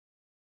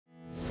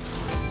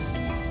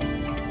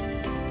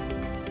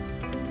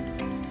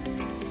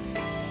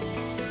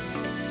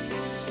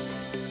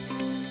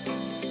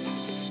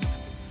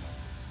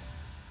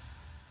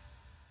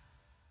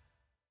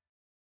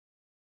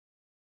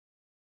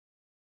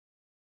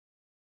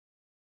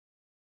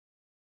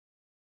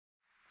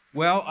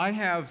Well, I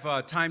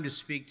have time to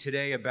speak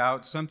today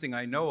about something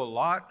I know a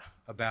lot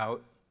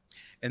about,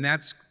 and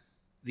that's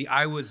the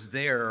I was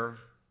there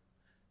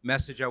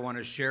message I want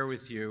to share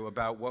with you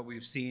about what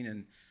we've seen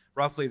in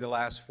roughly the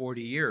last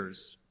 40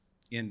 years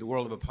in the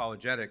world of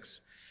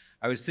apologetics.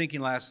 I was thinking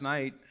last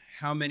night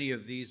how many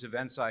of these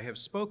events I have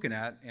spoken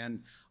at,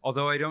 and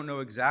although I don't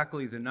know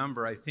exactly the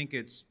number, I think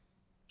it's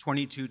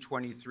 22,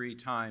 23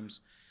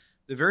 times.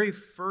 The very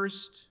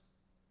first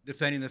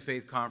Defending the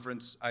Faith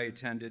conference I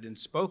attended and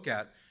spoke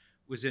at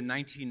was in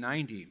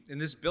 1990, and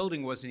this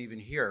building wasn't even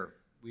here.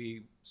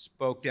 We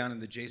spoke down in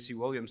the J.C.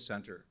 Williams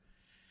Center,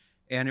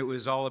 and it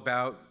was all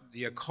about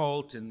the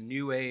occult and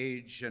New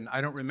Age, and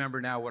I don't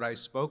remember now what I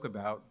spoke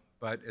about,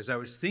 but as I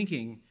was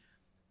thinking,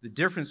 the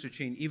difference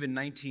between even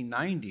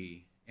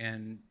 1990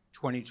 and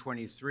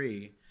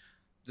 2023,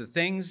 the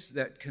things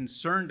that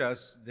concerned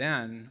us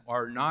then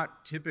are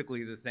not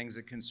typically the things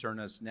that concern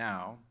us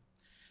now,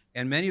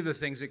 and many of the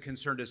things that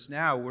concerned us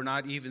now were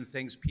not even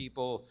things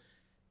people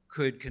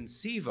could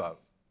conceive of.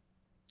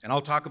 And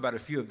I'll talk about a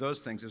few of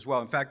those things as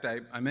well. In fact,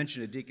 I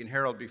mentioned to Deacon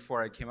Harold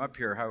before I came up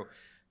here how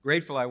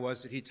grateful I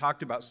was that he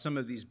talked about some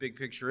of these big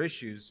picture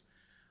issues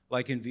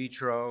like in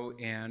vitro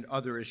and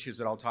other issues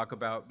that I'll talk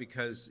about,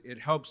 because it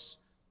helps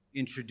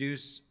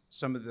introduce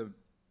some of the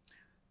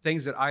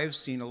things that I've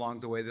seen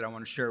along the way that I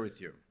want to share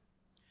with you.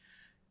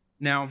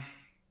 Now,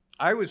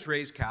 I was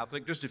raised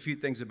Catholic. Just a few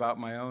things about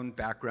my own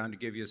background to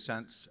give you a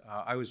sense.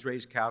 I was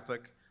raised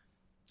Catholic.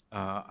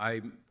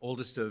 I'm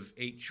oldest of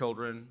 8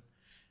 children.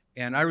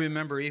 And I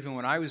remember even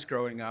when I was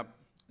growing up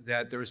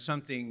that there was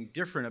something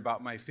different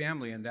about my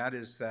family, and that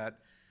is that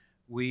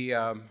we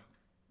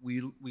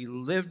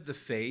lived the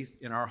faith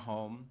in our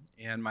home.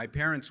 And my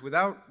parents,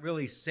 without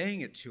really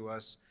saying it to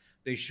us,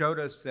 they showed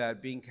us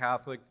that being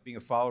Catholic, being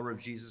a follower of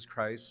Jesus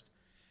Christ,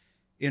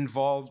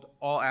 involved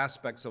all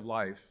aspects of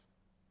life.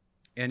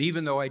 And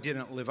even though I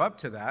didn't live up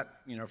to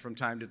that, from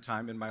time to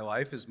time in my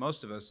life, as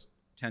most of us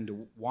tend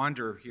to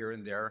wander here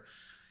and there,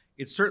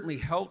 it certainly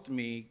helped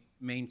me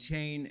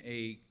maintain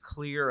a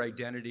clear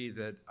identity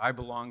that I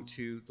belong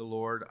to the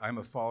Lord. I'm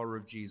a follower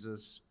of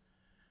Jesus.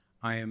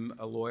 I am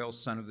a loyal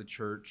son of the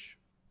church.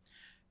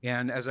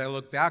 And as I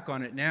look back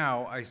on it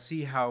now, I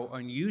see how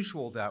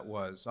unusual that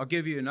was. I'll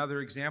give you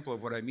another example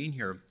of what I mean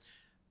here.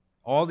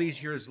 All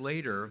these years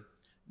later,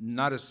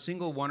 not a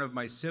single one of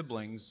my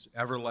siblings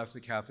ever left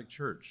the Catholic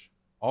Church.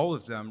 All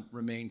of them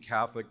remain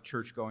Catholic,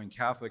 church-going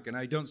Catholic. And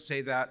I don't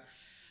say that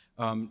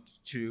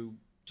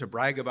to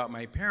brag about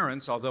my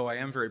parents, although I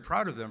am very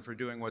proud of them for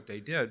doing what they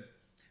did.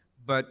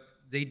 But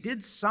they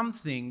did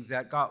something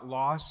that got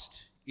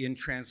lost in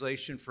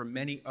translation for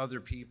many other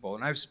people.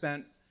 And I've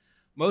spent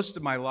most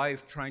of my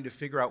life trying to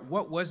figure out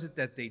what was it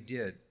that they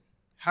did.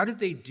 How did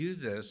they do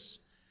this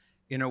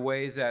in a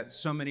way that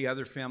so many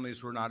other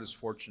families were not as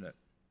fortunate?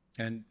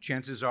 And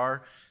chances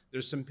are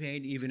there's some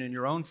pain even in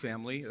your own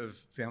family of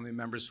family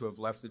members who have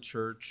left the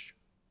church,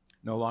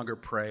 no longer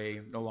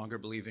pray, no longer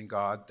believe in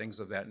God, things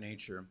of that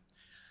nature.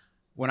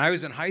 When I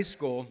was in high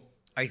school,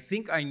 I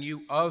think I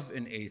knew of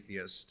an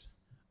atheist,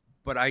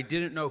 but I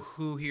didn't know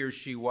who he or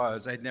she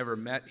was. I'd never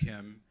met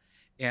him,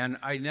 and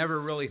I never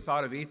really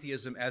thought of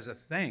atheism as a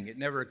thing. It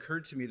never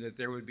occurred to me that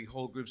there would be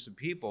whole groups of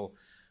people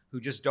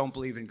who just don't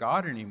believe in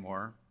God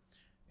anymore.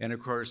 And of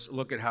course,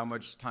 look at how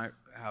much time,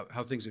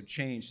 how things have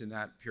changed in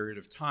that period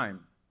of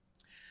time.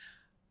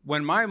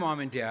 When my mom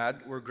and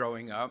dad were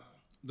growing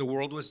up, the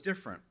world was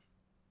different.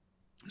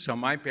 So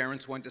my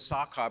parents went to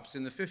sock hops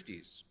in the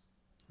 50s.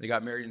 They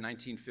got married in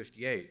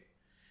 1958.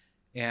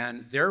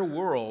 And their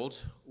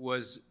world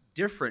was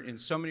different in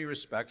so many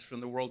respects from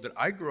the world that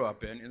I grew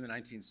up in the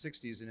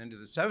 1960s and into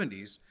the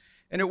 70s.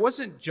 And it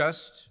wasn't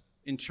just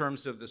in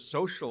terms of the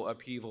social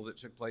upheaval that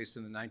took place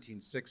in the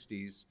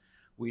 1960s.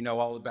 We know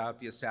all about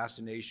the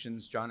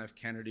assassinations, John F.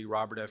 Kennedy,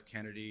 Robert F.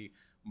 Kennedy,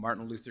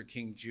 Martin Luther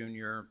King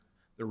Jr.,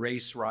 the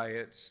race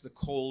riots, the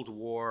Cold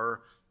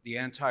War, the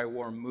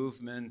anti-war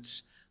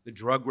movement, the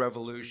drug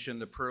revolution,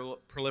 the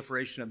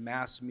proliferation of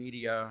mass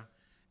media,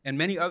 and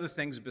many other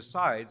things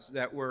besides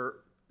that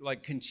were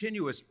like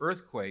continuous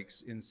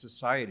earthquakes in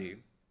society.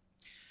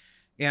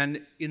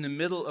 And in the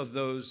middle of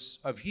those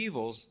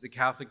upheavals, the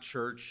Catholic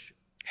Church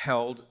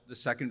held the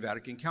Second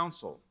Vatican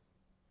Council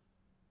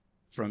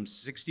from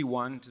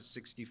 61 to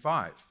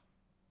 65.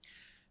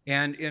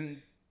 And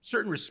in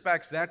certain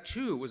respects, that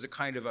too was a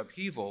kind of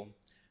upheaval,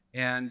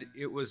 and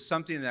it was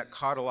something that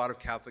caught a lot of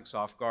Catholics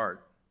off guard.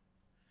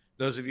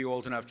 Those of you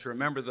old enough to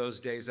remember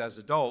those days as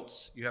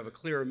adults, you have a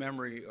clearer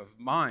memory of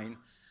mine.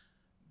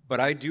 But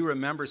I do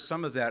remember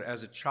some of that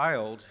as a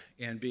child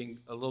and being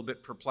a little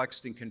bit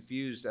perplexed and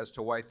confused as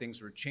to why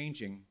things were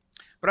changing.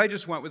 But I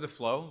just went with the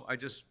flow.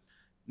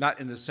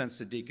 Not in the sense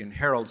that Deacon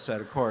Harold said,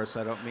 of course,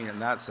 I don't mean in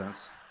that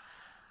sense.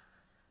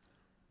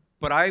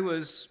 But I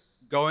was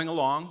going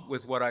along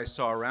with what I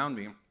saw around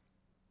me.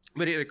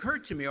 But it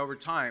occurred to me over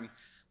time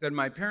that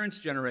my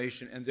parents'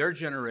 generation and their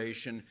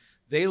generation,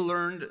 they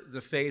learned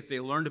the faith, they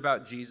learned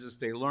about Jesus,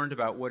 they learned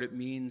about what it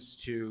means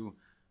to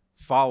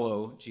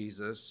follow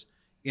Jesus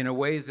in a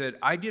way that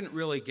I didn't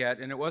really get,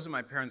 and it wasn't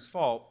my parents'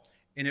 fault,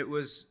 and it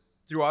was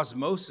through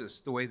osmosis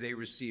the way they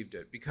received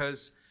it,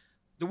 because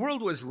the world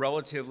was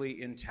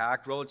relatively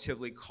intact,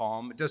 relatively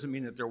calm. It doesn't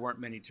mean that there weren't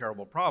many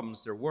terrible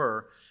problems. There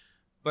were,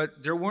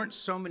 but there weren't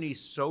so many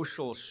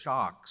social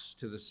shocks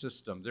to the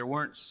system. There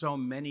weren't so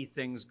many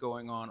things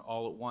going on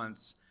all at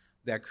once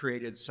that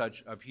created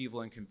such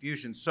upheaval and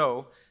confusion.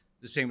 So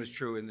the same is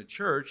true in the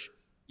church.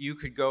 You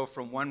could go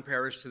from one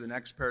parish to the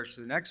next parish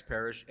to the next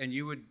parish, and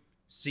you would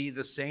see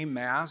the same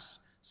Mass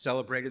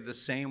celebrated the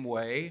same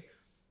way.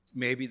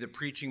 Maybe the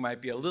preaching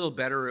might be a little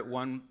better at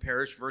one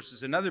parish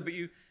versus another, but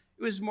it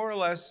was more or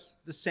less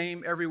the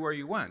same everywhere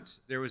you went.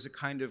 There was a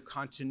kind of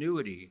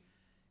continuity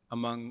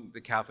among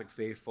the Catholic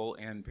faithful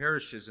and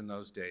parishes in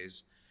those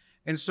days.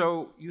 And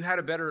so you had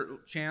a better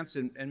chance,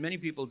 and many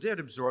people did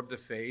absorb the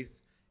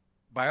faith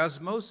by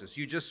osmosis.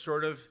 You just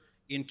sort of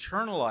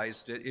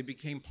internalized it. It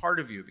became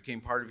part of you. It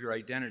became part of your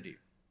identity.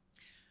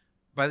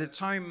 By the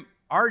time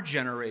our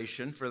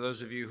generation, for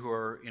those of you who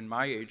are in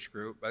my age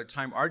group, by the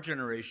time our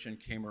generation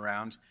came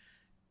around,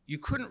 you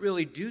couldn't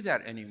really do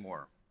that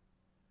anymore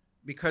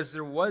because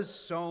there was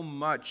so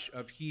much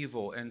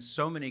upheaval and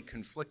so many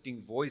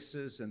conflicting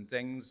voices and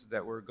things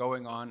that were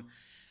going on.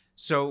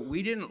 So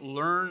we didn't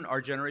learn,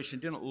 our generation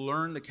didn't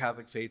learn the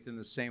Catholic faith in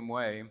the same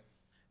way,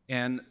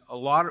 and a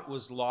lot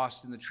was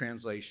lost in the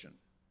translation.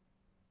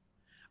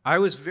 I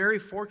was very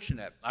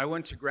fortunate. I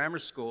went to grammar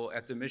school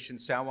at the Mission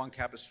San Juan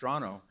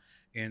Capistrano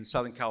in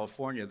Southern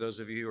California. Those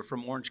of you who are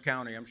from Orange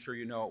County, I'm sure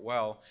you know it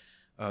well.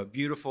 A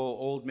beautiful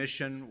old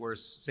mission where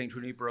St.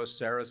 Junipero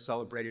Serra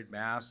celebrated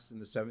Mass in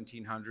the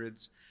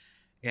 1700s.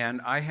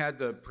 And I had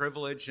the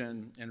privilege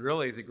and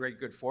really the great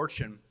good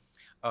fortune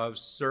of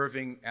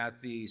serving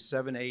at the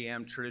 7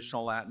 a.m.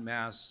 traditional Latin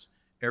Mass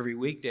every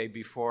weekday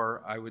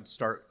before I would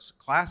start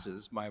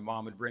classes. My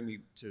mom would bring me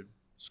to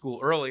school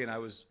early, and I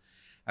was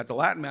at the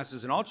Latin Mass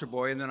as an altar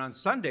boy. And then on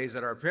Sundays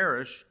at our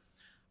parish,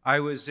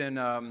 I was in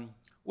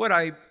what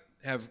I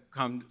have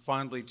come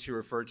fondly to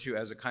refer to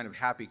as a kind of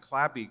happy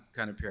clappy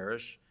kind of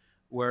parish,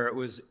 where it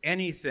was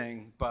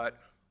anything but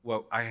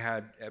what I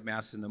had at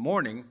Mass in the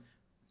morning,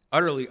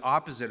 utterly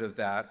opposite of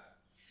that.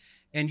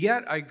 And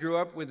yet I grew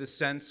up with a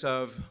sense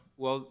of,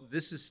 well,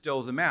 this is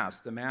still the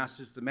Mass. The Mass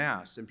is the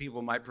Mass, and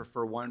people might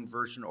prefer one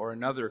version or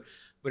another,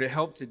 but it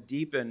helped to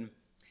deepen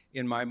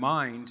in my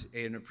mind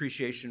an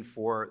appreciation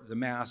for the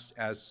Mass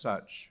as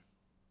such,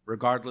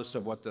 regardless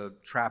of what the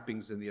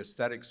trappings and the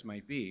aesthetics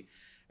might be.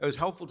 It was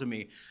helpful to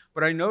me.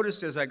 But I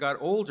noticed as I got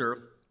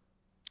older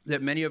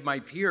that many of my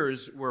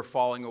peers were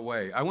falling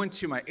away. I went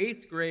to my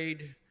 8th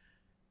grade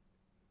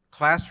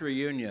class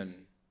reunion,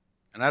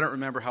 and I don't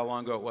remember how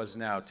long ago it was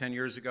now, 10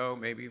 years ago,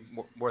 maybe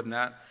more than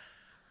that.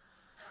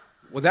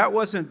 Well, that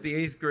wasn't the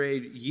 8th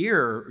grade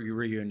year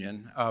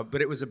reunion,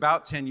 but it was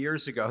about 10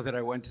 years ago that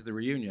I went to the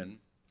reunion.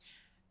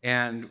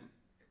 And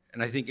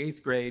I think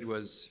 8th grade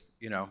was,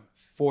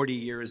 40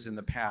 years in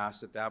the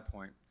past at that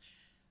point.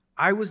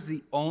 I was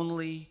the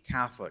only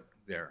Catholic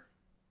there.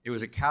 It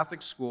was a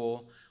Catholic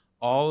school.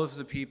 All of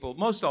the people,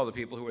 most all the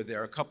people who were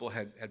there, a couple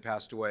had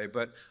passed away,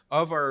 but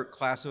of our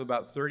class of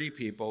about 30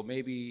 people,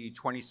 maybe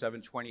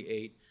 27,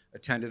 28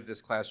 attended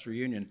this class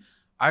reunion.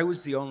 I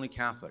was the only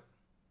Catholic.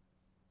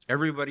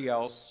 Everybody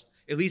else,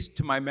 at least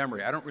to my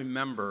memory, I don't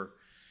remember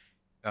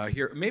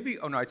here, maybe,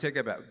 oh no, I take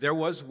that back. There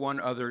was one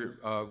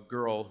other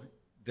girl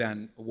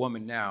then, a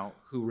woman now,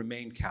 who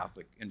remained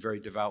Catholic and very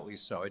devoutly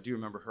so. I do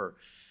remember her.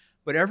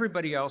 But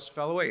everybody else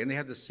fell away, and they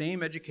had the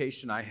same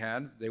education I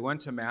had. They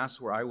went to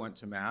Mass where I went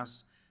to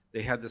Mass.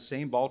 They had the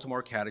same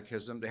Baltimore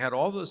catechism. They had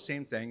all those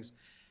same things,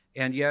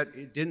 and yet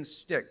it didn't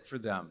stick for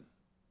them.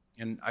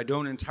 And I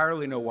don't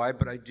entirely know why,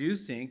 but I do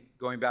think,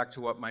 going back to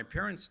what my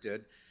parents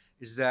did,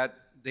 is that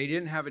they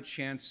didn't have a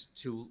chance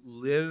to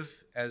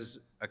live as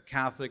a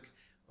Catholic,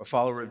 a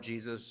follower of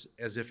Jesus,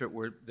 as if it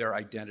were their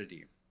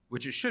identity,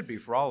 which it should be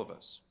for all of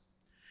us.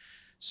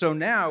 So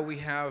now we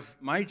have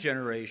my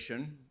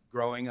generation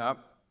growing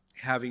up,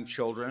 having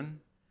children,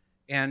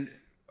 and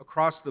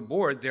across the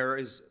board there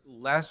is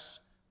less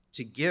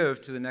to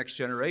give to the next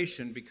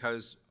generation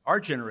because our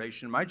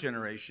generation, my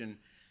generation,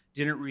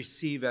 didn't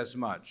receive as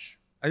much.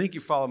 I think you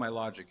follow my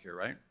logic here,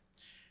 right?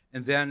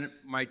 And then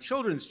my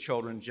children's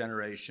children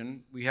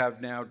generation, we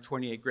have now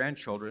 28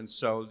 grandchildren,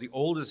 so the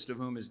oldest of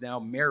whom is now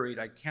married.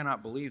 I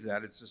cannot believe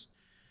that. It's just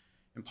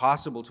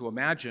impossible to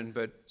imagine,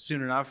 but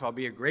soon enough I'll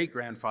be a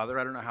great-grandfather.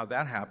 I don't know how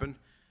that happened,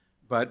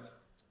 but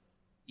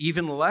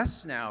even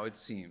less now, it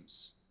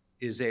seems,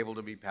 is able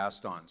to be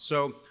passed on.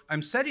 So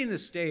I'm setting the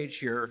stage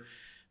here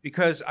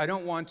because I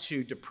don't want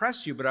to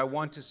depress you, but I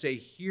want to say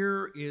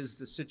here is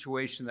the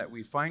situation that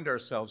we find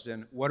ourselves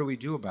in. What do we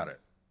do about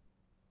it?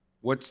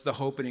 What's the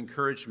hope and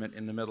encouragement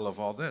in the middle of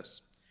all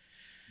this?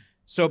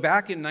 So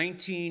back in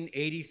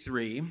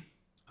 1983,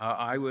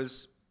 I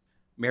was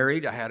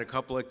married. I had a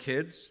couple of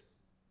kids.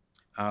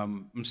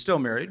 I'm still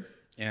married,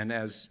 and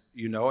as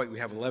you know, we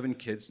have 11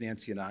 kids,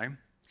 Nancy and I.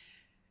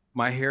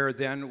 My hair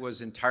then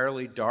was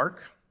entirely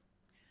dark.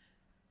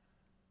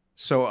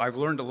 So I've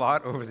learned a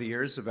lot over the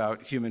years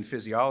about human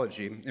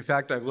physiology. In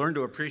fact, I've learned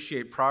to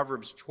appreciate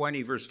Proverbs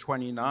 20, verse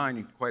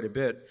 29 quite a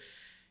bit.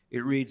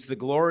 It reads, "The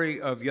glory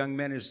of young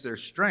men is their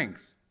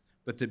strength,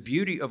 but the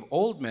beauty of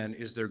old men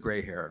is their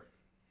gray hair."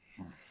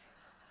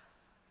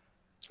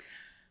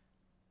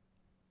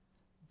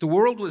 The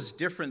world was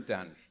different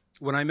then.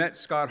 When I met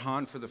Scott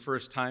Hahn for the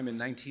first time in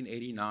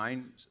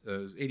 1989, it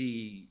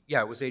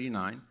was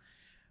 89,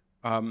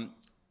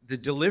 the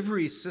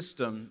delivery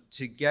system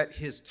to get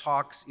his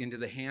talks into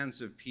the hands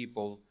of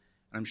people,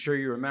 and I'm sure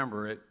you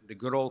remember it, the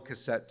good old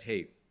cassette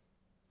tape.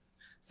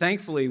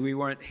 Thankfully, we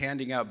weren't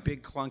handing out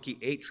big clunky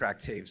 8-track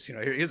tapes.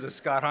 Here's a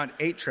Scott Hahn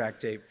 8-track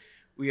tape.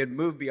 We had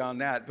moved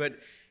beyond that, but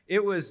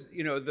it was,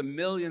 the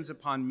millions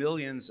upon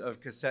millions of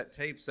cassette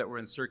tapes that were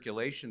in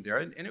circulation there,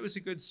 and it was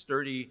a good,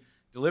 sturdy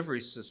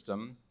delivery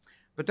system.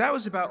 But that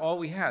was about all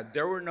we had.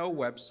 There were no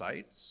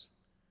websites.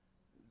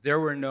 There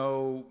were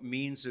no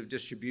means of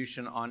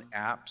distribution on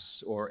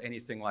apps or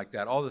anything like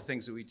that, all the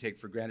things that we take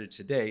for granted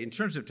today. In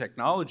terms of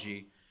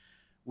technology,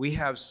 we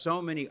have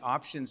so many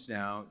options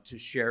now to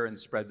share and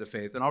spread the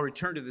faith. And I'll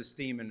return to this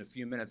theme in a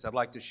few minutes. I'd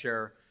like to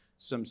share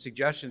some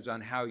suggestions on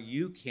how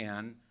you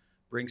can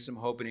bring some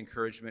hope and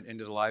encouragement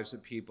into the lives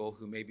of people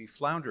who may be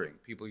floundering,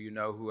 people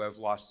who have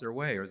lost their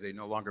way or they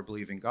no longer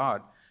believe in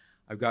God.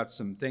 I've got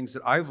some things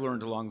that I've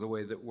learned along the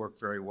way that work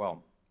very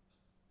well.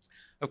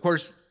 Of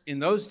course, in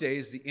those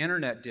days, the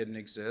internet didn't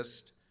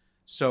exist.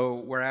 So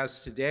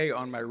whereas today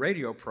on my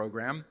radio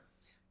program,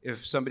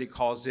 if somebody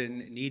calls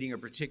in needing a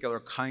particular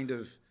kind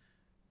of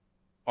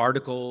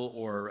article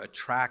or a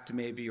tract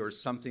maybe or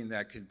something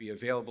that could be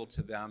available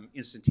to them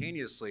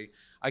instantaneously,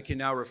 I can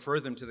now refer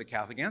them to the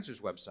Catholic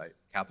Answers website,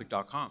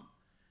 Catholic.com,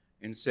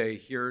 and say,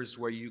 here's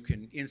where you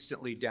can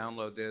instantly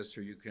download this,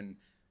 or you can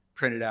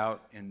print it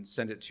out and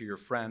send it to your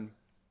friend.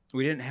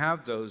 We didn't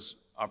have those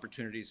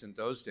opportunities in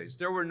those days.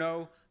 There were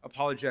no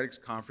apologetics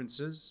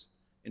conferences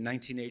in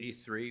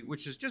 1983,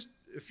 which is just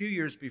a few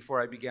years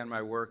before I began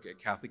my work at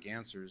Catholic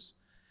Answers.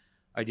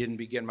 I didn't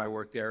begin my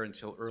work there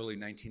until early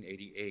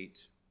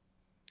 1988.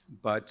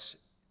 But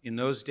in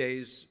those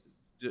days,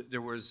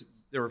 there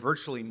were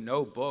virtually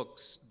no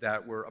books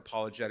that were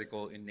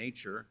apologetical in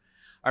nature.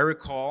 I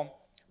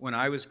recall when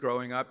I was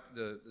growing up,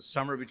 the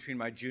summer between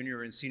my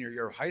junior and senior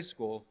year of high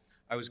school,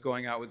 I was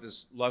going out with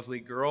this lovely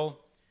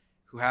girl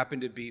who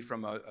happened to be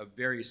from a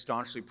very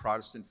staunchly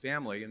Protestant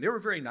family, and they were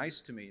very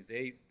nice to me.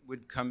 I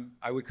would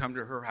come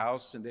to her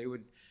house, and they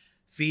would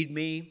feed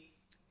me,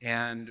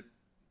 and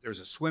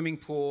there's a swimming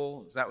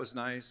pool. That was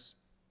nice.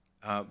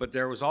 But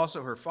there was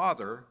also her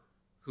father,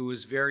 who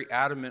was very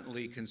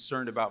adamantly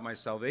concerned about my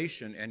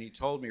salvation, and he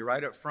told me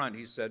right up front,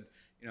 he said,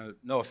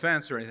 no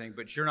offense or anything,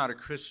 but you're not a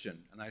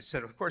Christian. And I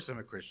said, of course I'm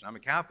a Christian, I'm a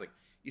Catholic.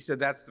 He said,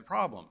 that's the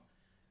problem.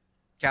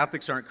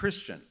 Catholics aren't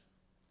Christian.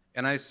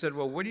 And I said,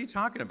 well, what are you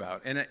talking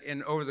about?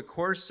 And over the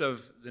course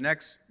of the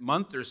next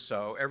month or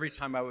so, every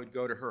time I would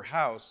go to her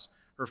house,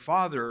 her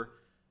father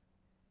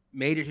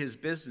made it his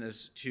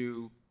business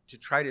to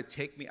try to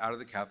take me out of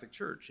the Catholic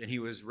Church. And he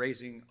was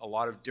raising a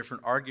lot of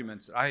different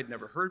arguments that I had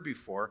never heard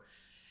before.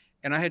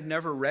 And I had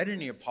never read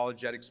any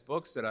apologetics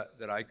books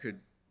that I could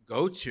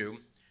go to.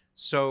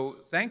 So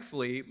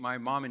thankfully, my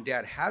mom and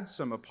dad had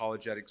some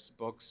apologetics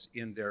books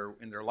in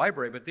their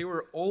library, but they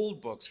were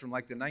old books from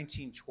like the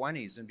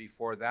 1920s and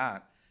before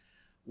that.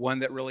 One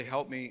that really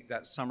helped me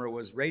that summer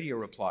was Radio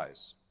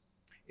Replies.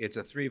 It's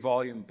a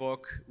 3-volume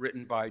book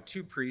written by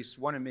 2 priests,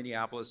 one in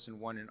Minneapolis and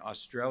one in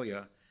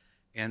Australia,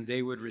 and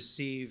they would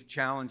receive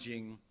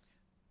challenging,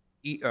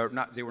 they were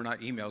not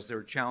emails, they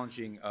were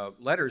challenging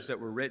letters that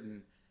were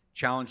written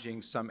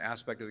challenging some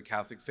aspect of the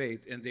Catholic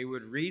faith, and they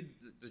would read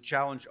the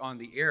challenge on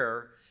the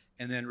air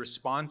and then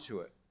respond to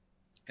it.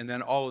 And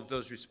then all of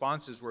those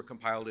responses were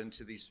compiled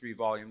into these 3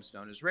 volumes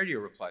known as Radio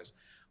Replies.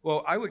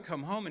 Well, I would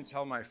come home and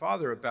tell my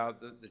father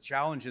about the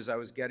challenges I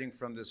was getting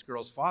from this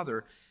girl's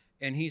father,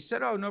 and he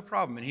said, oh, no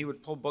problem. And he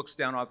would pull books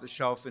down off the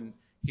shelf, and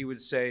he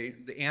would say,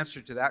 the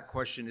answer to that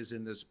question is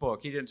in this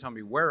book. He didn't tell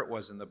me where it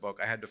was in the book.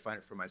 I had to find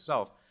it for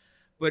myself.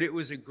 But it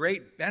was a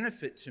great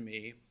benefit to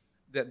me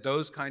that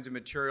those kinds of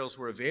materials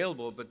were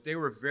available, but there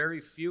were very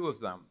few of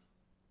them.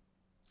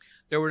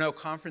 There were no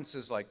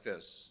conferences like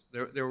this.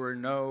 There were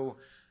no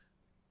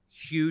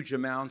huge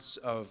amounts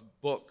of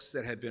books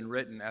that had been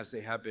written as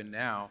they have been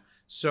now.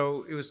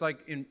 So it was like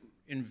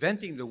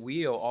inventing the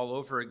wheel all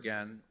over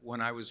again when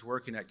I was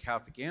working at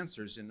Catholic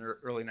Answers in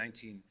early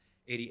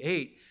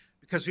 1988,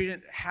 because we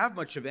didn't have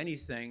much of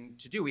anything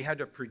to do. We had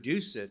to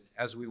produce it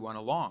as we went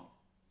along.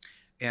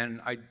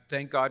 And I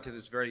thank God to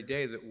this very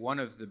day that one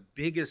of the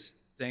biggest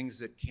things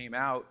that came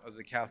out of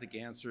the Catholic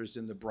Answers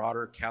in the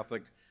broader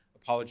Catholic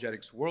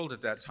apologetics world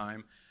at that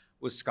time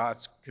was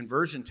Scott's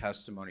conversion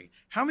testimony.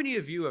 How many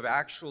of you have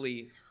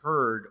actually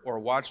heard or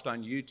watched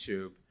on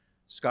YouTube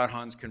Scott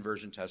Hahn's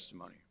conversion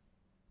testimony?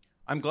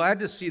 I'm glad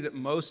to see that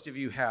most of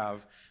you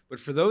have, but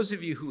for those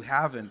of you who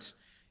haven't,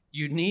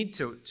 you need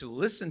to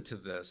listen to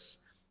this,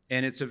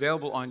 and it's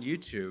available on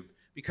YouTube,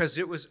 because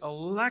it was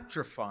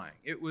electrifying.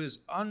 It was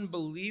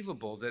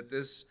unbelievable that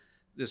this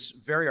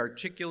very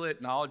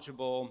articulate,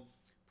 knowledgeable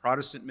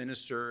Protestant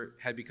minister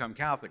had become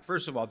Catholic.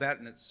 First of all, that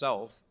in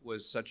itself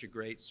was such a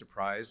great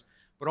surprise.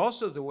 but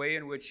also the way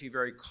in which he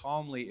very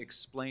calmly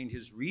explained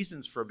his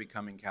reasons for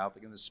becoming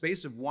Catholic. In the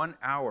space of 1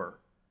 hour,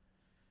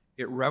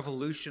 it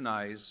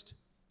revolutionized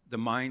the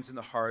minds and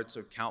the hearts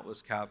of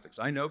countless Catholics.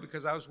 I know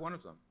because I was one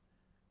of them.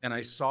 And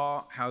I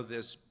saw how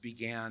this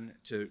began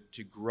to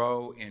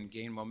grow and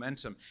gain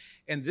momentum.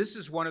 And this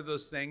is one of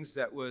those things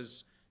that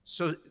was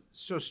so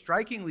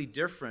strikingly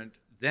different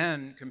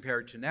then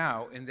compared to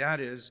now, and that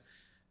is,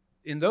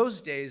 in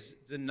those days,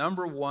 the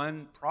number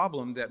one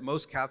problem that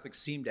most Catholics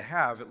seem to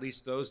have, at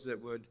least those that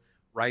would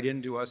write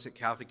into us at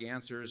Catholic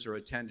Answers or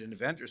attend an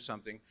event or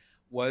something,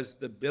 was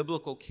the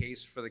biblical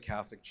case for the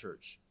Catholic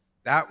Church.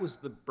 That was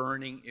the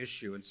burning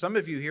issue. And some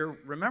of you here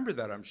remember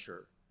that, I'm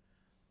sure.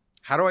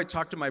 How do I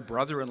talk to my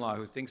brother-in-law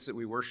who thinks that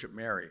we worship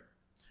Mary?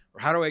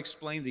 Or how do I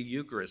explain the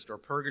Eucharist or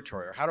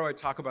purgatory? Or how do I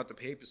talk about the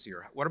papacy?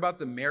 Or what about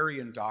the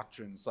Marian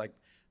doctrines like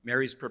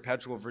Mary's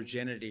perpetual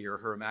virginity or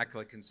her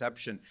Immaculate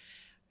Conception?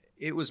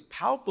 It was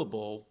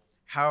palpable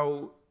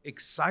how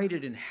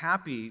excited and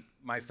happy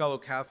my fellow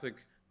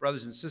Catholic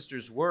brothers and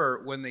sisters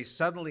were when they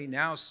suddenly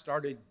now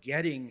started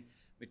getting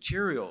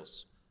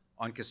materials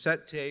on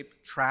cassette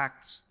tape,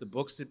 tracts, the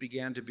books that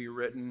began to be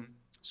written,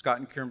 Scott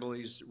and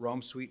Kimberly's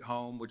Rome Sweet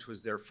Home, which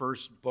was their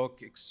first book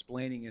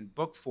explaining in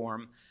book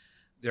form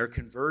their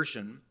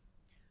conversion,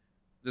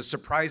 the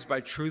Surprised by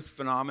Truth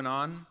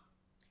phenomenon.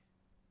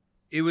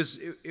 It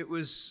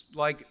was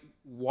like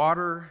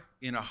water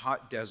in a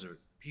hot desert.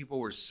 People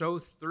were so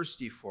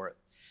thirsty for it.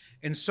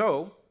 And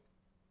so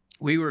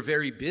we were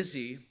very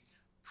busy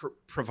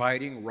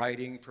providing,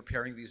 writing,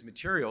 preparing these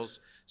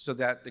materials so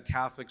that the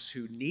Catholics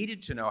who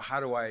needed to know, how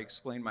do I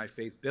explain my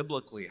faith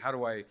biblically? How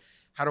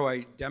do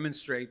I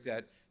demonstrate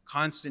that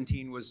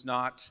Constantine was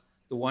not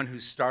the one who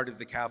started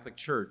the Catholic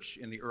Church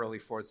in the early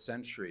 4th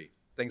century?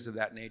 Things of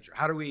that nature.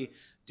 How do we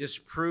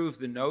disprove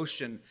the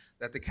notion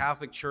that the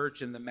Catholic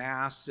Church and the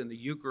Mass and the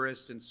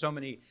Eucharist and so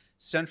many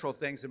central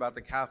things about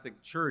the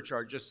Catholic Church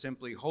are just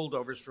simply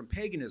holdovers from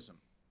paganism?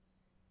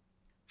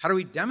 How do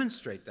we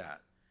demonstrate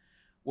that?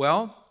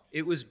 Well,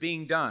 it was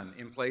being done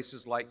in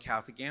places like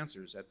Catholic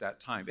Answers at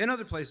that time, in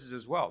other places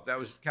as well.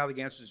 Catholic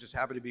Answers just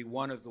happened to be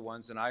one of the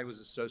ones, and I was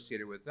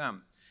associated with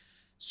them.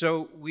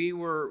 So we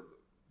were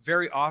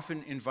very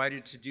often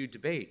invited to do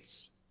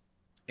debates,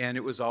 and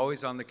it was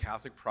always on the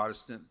Catholic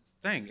Protestant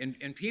thing.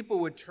 And people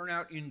would turn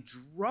out in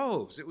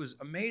droves. It was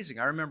amazing.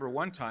 I remember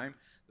one time,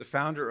 the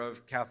founder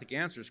of Catholic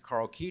Answers,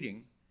 Carl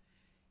Keating,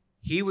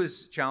 he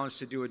was challenged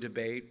to do a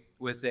debate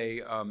with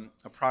a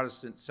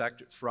Protestant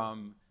sect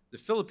from the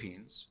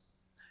Philippines,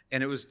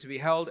 and it was to be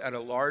held at a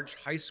large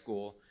high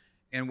school.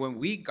 And when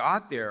we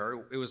got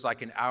there, it was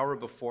like an hour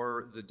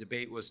before the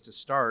debate was to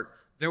start.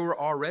 There were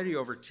already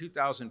over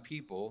 2,000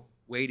 people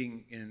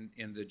waiting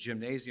in the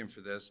gymnasium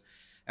for this.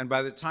 And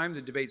by the time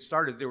the debate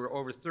started, there were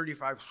over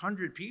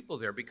 3,500 people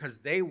there because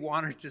they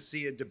wanted to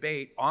see a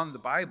debate on the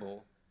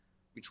Bible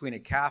between a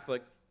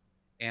Catholic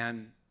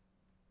and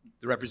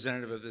the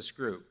representative of this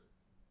group.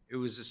 It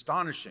was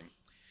astonishing.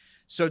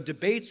 So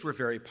debates were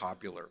very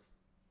popular.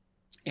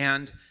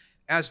 And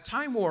as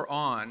time wore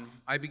on,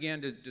 I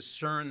began to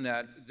discern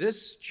that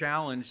this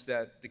challenge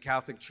that the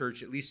Catholic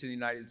Church, at least in the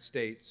United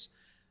States,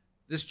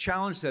 this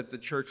challenge that the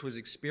church was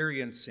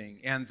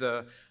experiencing and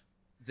the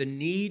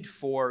need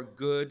for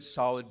good,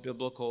 solid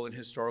biblical and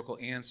historical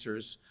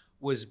answers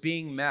was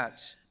being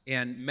met,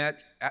 and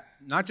met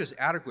not just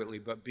adequately,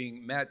 but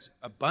being met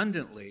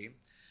abundantly,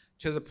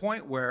 to the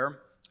point where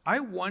I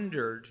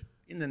wondered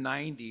in the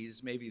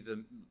 90s, maybe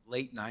the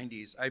late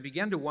 90s, I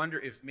began to wonder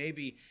if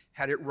maybe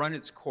had it run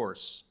its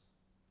course,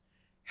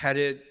 had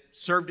it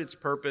served its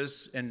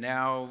purpose, and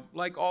now,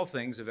 like all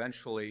things,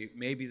 eventually,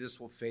 maybe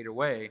this will fade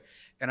away.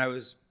 And I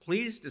was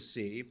pleased to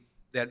see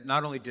that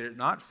not only did it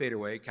not fade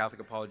away,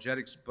 Catholic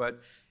Apologetics, but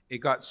it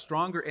got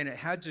stronger, and it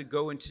had to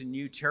go into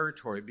new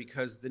territory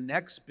because the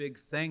next big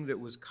thing that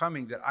was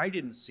coming that I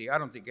didn't see, I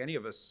don't think any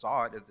of us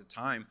saw it at the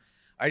time,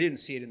 I didn't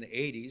see it in the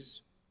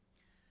 80s,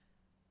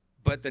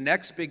 but the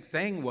next big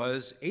thing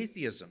was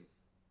atheism.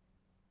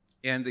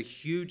 And the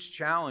huge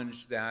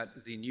challenge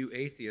that the new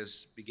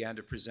atheists began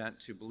to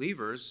present to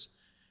believers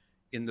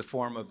in the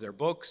form of their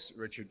books,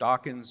 Richard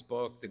Dawkins'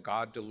 book, The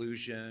God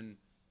Delusion,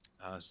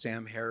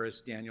 Sam Harris,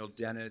 Daniel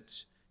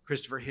Dennett,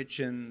 Christopher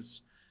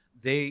Hitchens,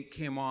 they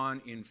came on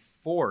in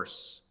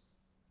force,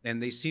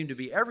 and they seemed to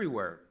be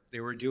everywhere. They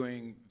were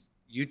doing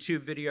YouTube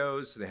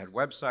videos, they had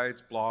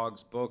websites,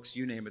 blogs, books,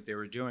 you name it, they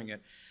were doing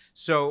it.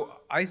 So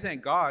I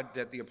thank God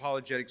that the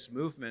apologetics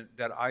movement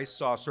that I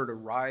saw sort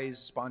of rise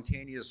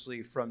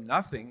spontaneously from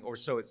nothing, or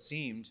so it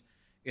seemed,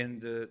 in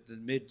the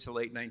mid to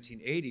late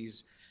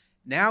 1980s,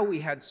 now we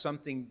had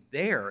something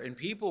there, and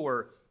people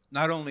were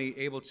not only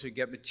able to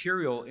get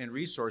material and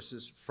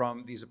resources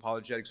from these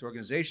apologetics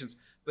organizations,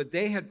 but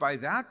they had by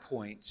that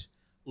point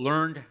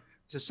learned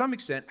to some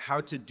extent how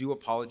to do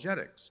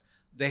apologetics.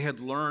 They had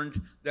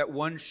learned that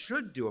one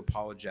should do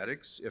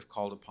apologetics if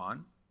called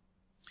upon.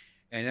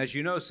 And as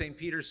you know, St.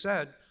 Peter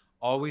said,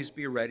 always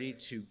be ready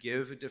to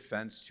give a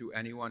defense to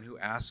anyone who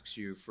asks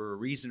you for a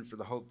reason for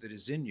the hope that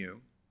is in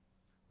you,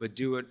 but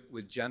do it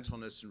with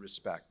gentleness and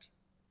respect.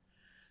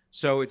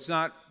 So it's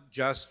not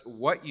just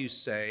what you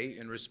say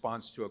in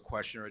response to a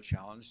question or a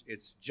challenge.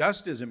 It's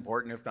just as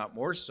important, if not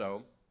more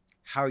so,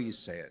 how you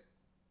say it.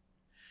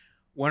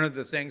 One of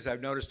the things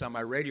I've noticed on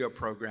my radio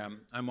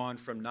program, I'm on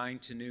from 9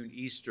 to noon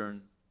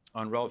Eastern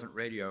on Relevant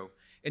Radio.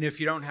 And if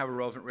you don't have a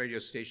Relevant Radio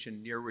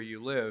station near where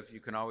you live, you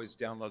can always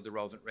download the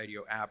Relevant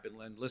Radio app and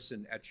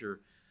listen at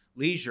your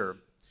leisure.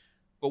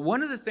 But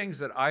one of the things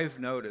that I've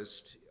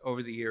noticed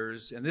over the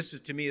years, and this is,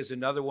 to me, is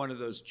another one of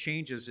those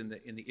changes in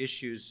the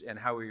issues and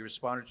how we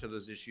responded to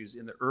those issues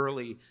in the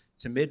early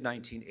to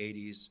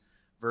mid-1980s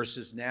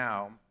versus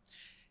now,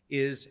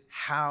 is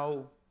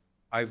how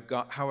I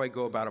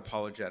go about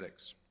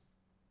apologetics.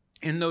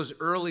 In those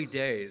early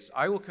days,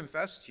 I will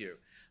confess to you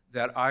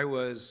that I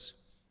was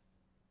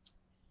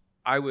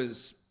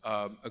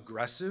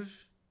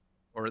aggressive,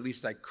 or at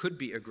least I could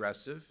be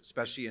aggressive,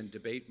 especially in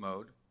debate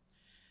mode,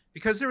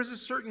 because there was a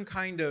certain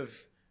kind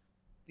of,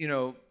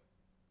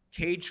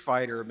 cage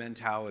fighter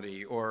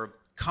mentality or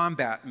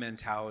combat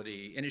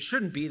mentality, and it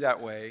shouldn't be that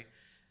way,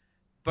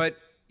 but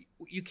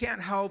you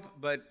can't help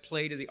but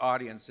play to the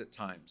audience at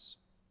times.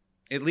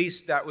 At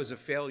least that was a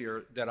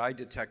failure that I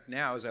detect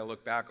now as I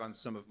look back on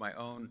some of my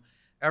own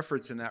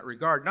efforts in that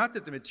regard. Not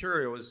that the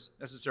material was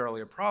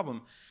necessarily a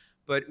problem,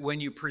 but when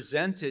you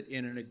present it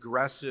in an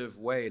aggressive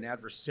way, an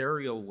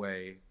adversarial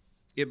way,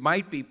 it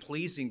might be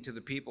pleasing to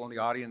the people in the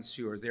audience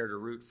who are there to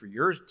root for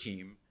your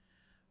team,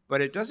 but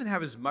it doesn't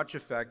have as much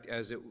effect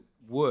as it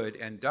would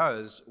and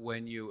does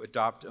when you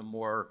adopt a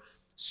more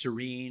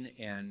serene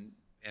and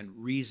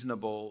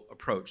reasonable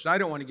approach. And I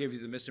don't want to give you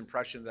the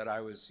misimpression that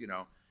I was,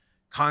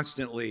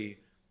 constantly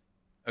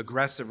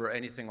aggressive or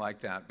anything like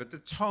that, but the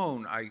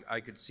tone I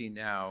could see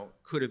now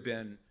could have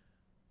been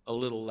a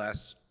little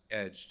less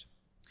edged.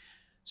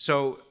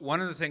 So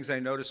one of the things I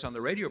notice on the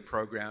radio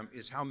program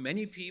is how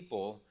many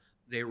people,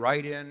 they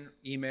write in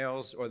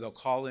emails or they'll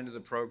call into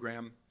the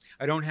program.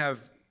 I don't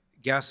have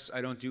guests,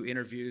 I don't do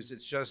interviews,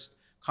 it's just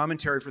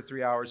commentary for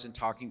 3 hours and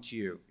talking to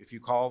you. If you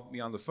call me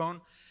on the phone,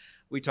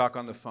 we talk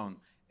on the phone.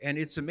 And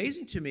it's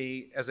amazing to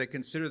me, as I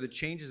consider the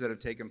changes that have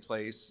taken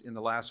place in the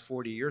last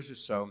 40 years or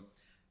so,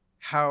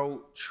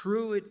 how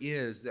true it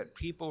is that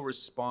people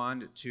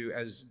respond to,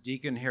 as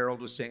Deacon Harold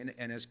was saying,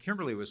 and as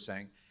Kimberly was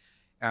saying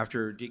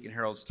after Deacon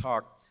Harold's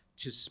talk,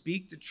 to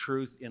speak the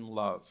truth in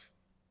love,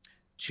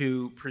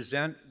 to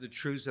present the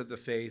truths of the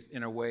faith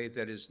in a way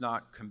that is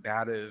not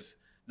combative,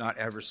 not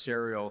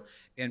adversarial.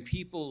 And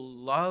people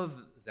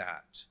love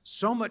that,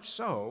 so much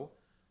so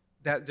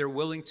that they're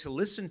willing to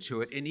listen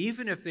to it. And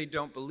even if they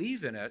don't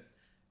believe in it,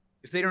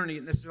 if they don't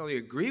necessarily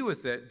agree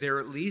with it, they're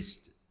at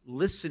least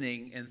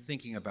listening and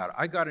thinking about it.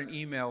 I got an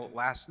email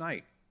last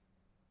night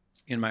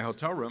in my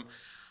hotel room,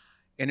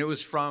 and it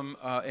was from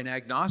an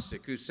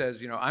agnostic who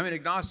says, I'm an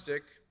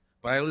agnostic,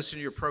 but I listen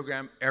to your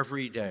program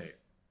every day.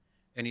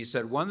 And he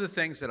said, one of the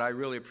things that I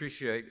really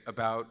appreciate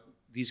about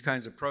these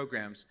kinds of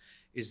programs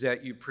is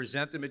that you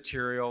present the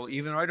material,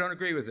 even though I don't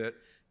agree with it,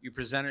 you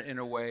present it in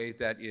a way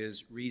that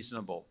is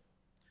reasonable.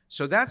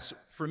 So that's,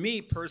 for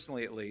me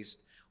personally at least,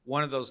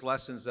 one of those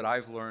lessons that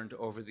I've learned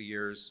over the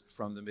years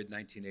from the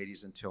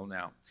mid-1980s until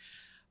now.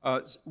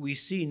 We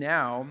see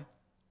now,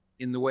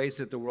 in the ways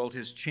that the world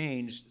has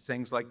changed,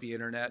 things like the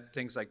internet,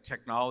 things like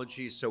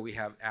technology, so we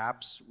have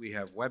apps, we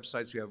have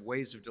websites, we have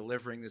ways of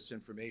delivering this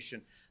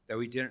information that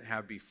we didn't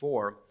have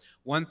before.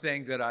 One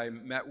thing that I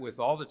met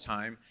with all the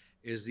time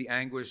is the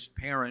anguished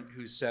parent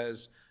who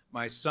says,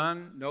 my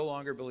son no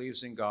longer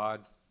believes in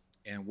God,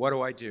 and what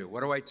do I do?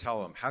 What do I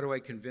tell him? How do I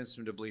convince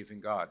him to believe in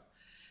God?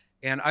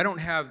 And I don't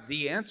have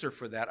the answer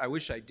for that. I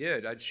wish I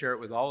did. I'd share it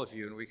with all of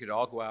you, and we could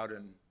all go out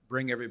and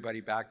bring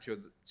everybody back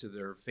to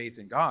their faith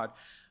in God.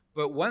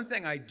 But one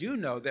thing I do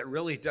know that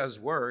really does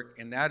work,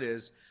 and that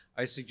is,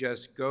 I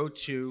suggest go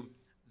to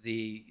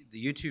the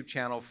YouTube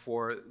channel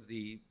for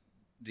the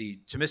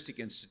Thomistic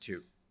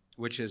Institute,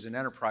 which is an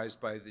enterprise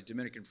by the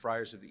Dominican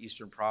Friars of the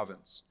Eastern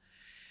Province.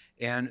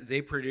 And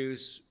they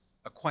produce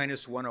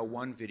Aquinas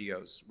 101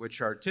 videos,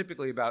 which are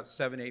typically about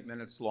 7-8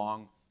 minutes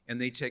long, and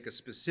they take a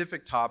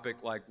specific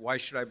topic like, why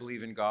should I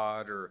believe in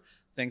God, or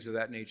things of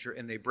that nature,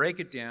 and they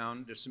break it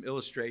down. There's some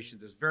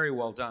illustrations. It's very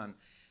well done.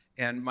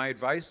 And my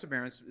advice to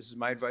parents, this is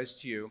my advice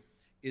to you,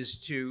 is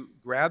to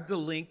grab the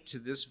link to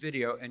this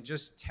video and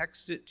just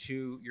text it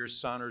to your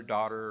son or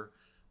daughter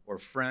or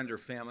friend or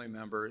family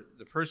member,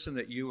 the person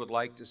that you would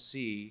like to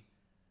see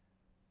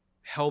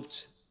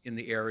helped in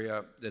the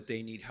area that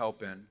they need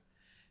help in.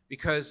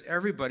 Because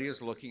everybody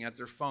is looking at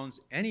their phones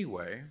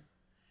anyway.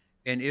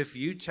 And if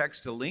you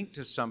text a link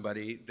to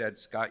somebody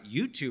that's got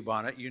YouTube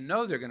on it,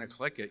 they're going to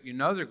click it.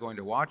 They're going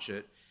to watch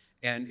it.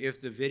 And if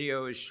the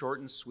video is short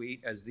and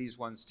sweet, as these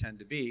ones tend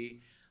to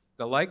be,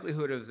 the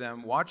likelihood of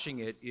them watching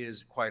it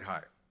is quite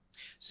high.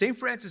 St.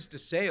 Francis de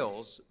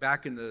Sales,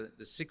 back in the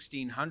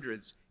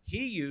 1600s,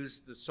 he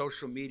used the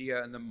social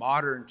media and the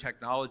modern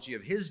technology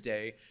of his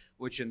day,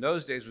 which in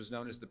those days was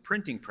known as the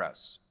printing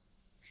press.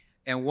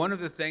 And one of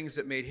the things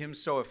that made him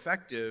so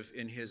effective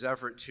in his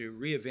effort to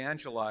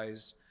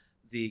re-evangelize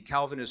the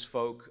Calvinist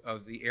folk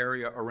of the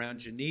area around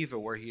Geneva,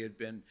 where he had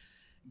been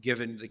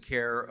given the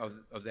care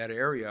of that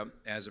area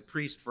as a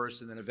priest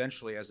first and then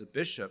eventually as a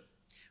bishop.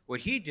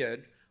 What he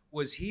did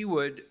was he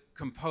would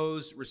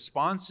compose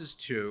responses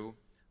to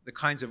the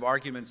kinds of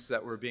arguments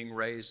that were being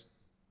raised,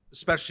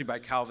 especially by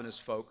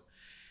Calvinist folk.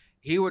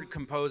 He would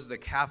compose the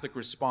Catholic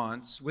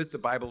response with the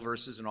Bible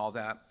verses and all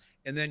that,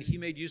 and then he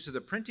made use of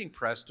the printing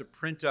press to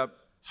print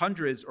up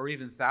hundreds or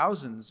even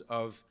thousands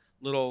of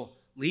little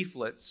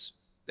leaflets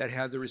that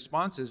had the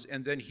responses,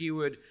 and then he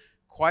would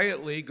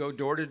quietly go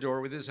door to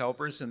door with his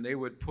helpers, and they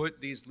would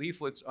put these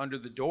leaflets under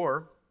the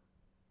door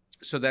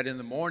so that in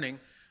the morning,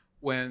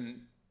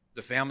 when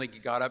the family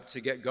got up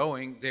to get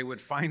going, they would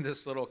find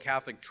this little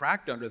Catholic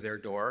tract under their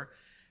door,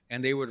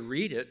 and they would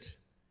read it.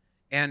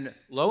 And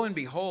lo and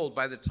behold,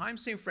 by the time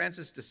St.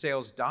 Francis de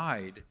Sales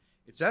died,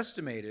 it's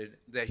estimated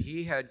that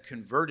he had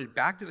converted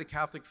back to the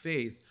Catholic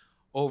faith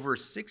over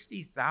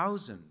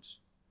 60,000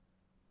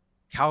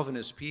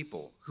 Calvinist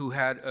people who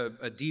had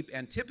a deep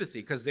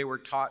antipathy, because they were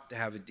taught to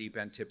have a deep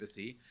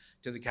antipathy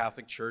to the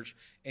Catholic Church,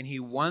 and he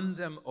won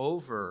them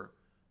over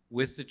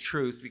with the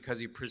truth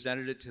because he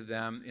presented it to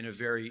them in a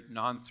very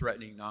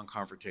non-threatening,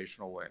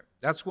 non-confrontational way.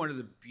 That's one of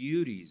the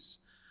beauties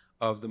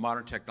of the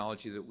modern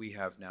technology that we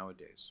have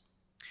nowadays.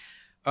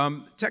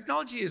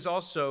 Technology is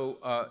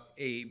also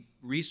a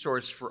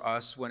resource for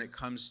us when it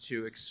comes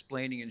to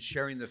explaining and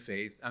sharing the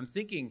faith. I'm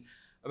thinking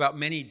about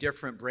many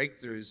different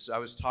breakthroughs. I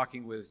was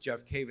talking with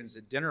Jeff Cavins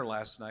at dinner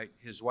last night.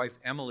 His wife,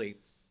 Emily,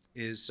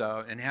 is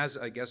and has,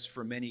 I guess,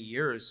 for many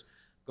years,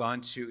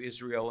 gone to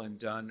Israel and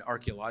done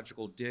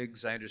archaeological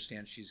digs. I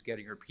understand she's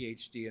getting her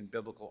PhD in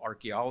biblical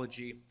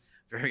archaeology.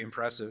 Very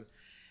impressive.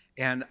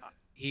 And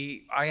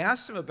I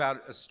asked him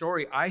about a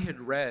story I had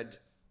read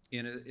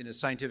in a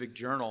scientific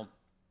journal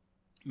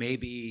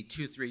maybe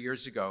 2-3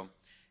 years ago,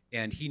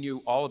 and he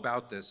knew all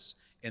about this.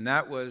 And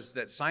that was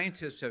that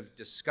scientists have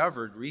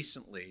discovered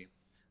recently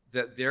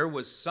that there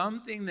was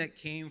something that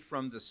came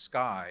from the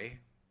sky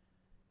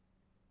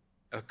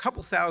a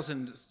couple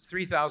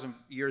 3,000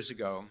 years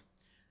ago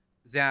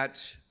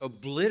that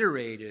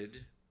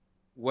obliterated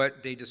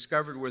what they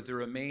discovered were the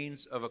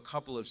remains of a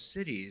couple of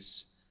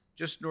cities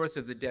just north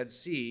of the Dead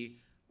Sea,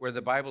 where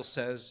the Bible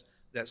says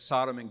that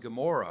Sodom and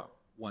Gomorrah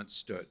once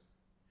stood.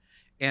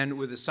 And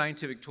with the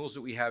scientific tools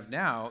that we have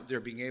now,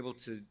 they're being able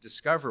to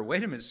discover,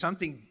 wait a minute,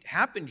 something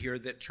happened here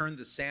that turned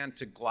the sand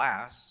to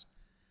glass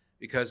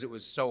because it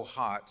was so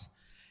hot.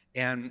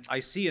 And I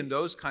see in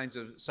those kinds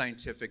of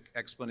scientific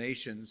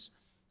explanations,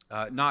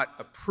 not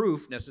a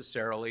proof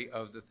necessarily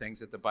of the things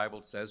that the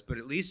Bible says, but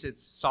at least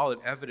it's solid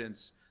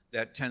evidence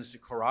that tends to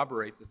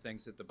corroborate the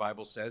things that the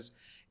Bible says.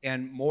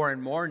 And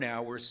more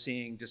now we're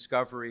seeing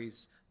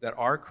discoveries that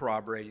are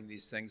corroborating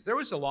these things. There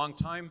was a long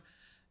time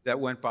that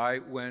went by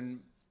when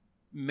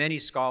many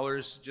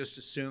scholars just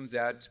assumed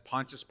that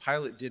Pontius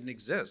Pilate didn't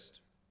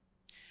exist.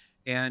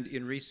 And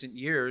in recent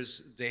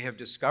years, they have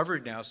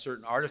discovered now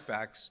certain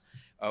artifacts,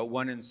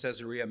 one in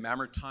Caesarea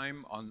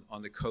Maritima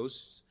on the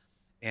coast,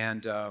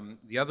 and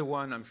the other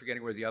one, I'm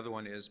forgetting where the other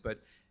one is, but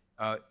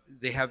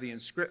they have the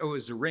inscription. Oh, it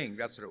was a ring.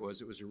 That's what it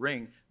was. It was a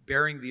ring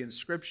bearing the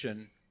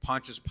inscription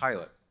Pontius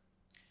Pilate.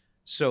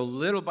 So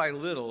little by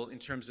little, in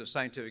terms of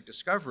scientific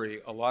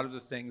discovery, a lot of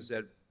the things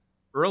that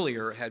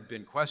earlier had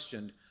been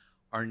questioned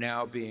are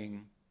now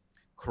being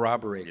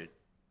corroborated.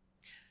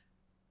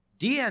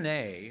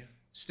 DNA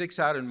sticks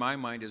out in my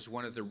mind as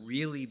one of the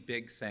really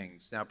big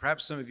things. Now,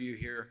 perhaps some of you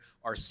here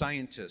are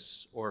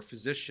scientists or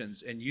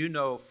physicians, and you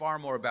know far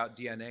more about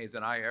DNA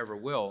than I ever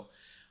will,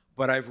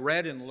 but I've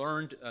read and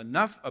learned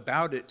enough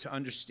about it to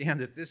understand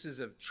that this is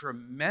a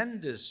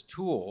tremendous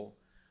tool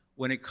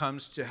when it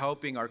comes to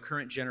helping our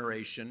current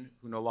generation,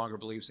 who no longer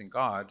believes in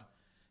God,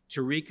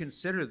 to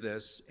reconsider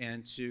this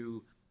and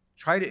to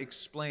try to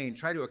explain,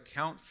 try to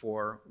account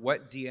for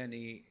what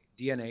DNA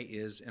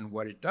is and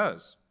what it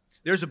does.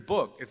 There's a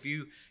book, if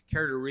you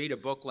care to read a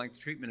book-length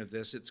treatment of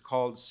this, it's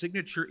called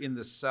Signature in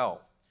the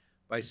Cell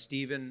by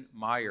Stephen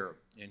Meyer,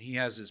 and he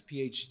has his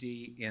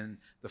PhD in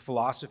the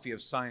philosophy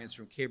of science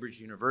from Cambridge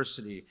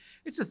University.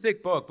 It's a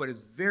thick book, but it's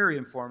very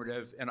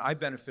informative, and I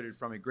benefited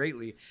from it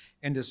greatly.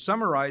 And to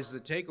summarize the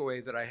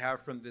takeaway that I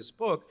have from this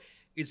book,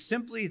 it's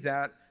simply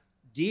that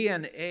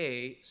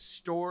DNA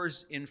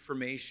stores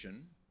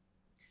information,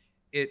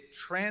 it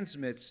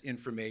transmits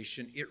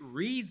information, it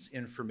reads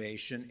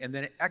information, and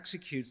then it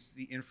executes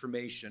the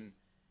information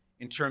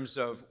in terms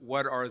of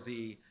what are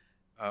the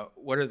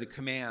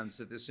commands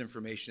that this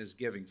information is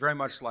giving, very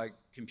much like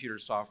computer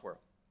software.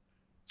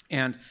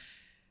 And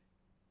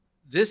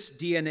this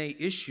DNA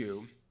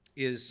issue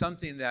is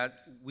something that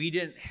we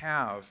didn't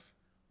have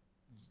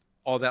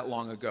all that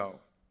long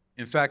ago.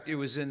 In fact, it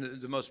was in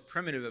the most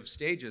primitive of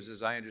stages,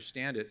 as I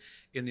understand it,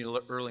 in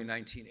the early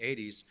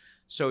 1980s.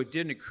 So it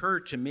didn't occur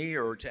to me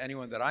or to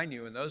anyone that I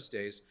knew in those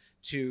days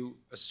to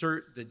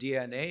assert the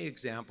DNA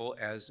example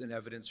as an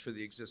evidence for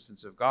the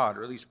existence of God,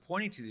 or at least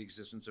pointing to the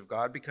existence of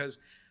God, because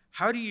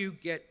how do you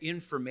get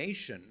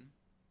information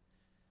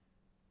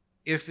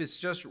if it's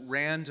just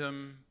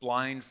random,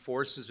 blind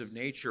forces of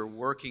nature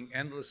working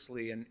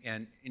endlessly and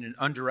in an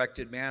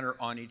undirected manner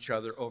on each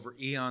other over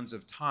eons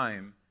of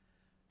time?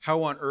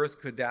 How on earth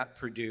could that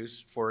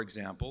produce, for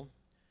example,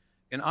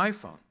 an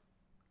iPhone?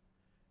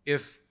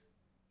 If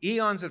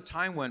eons of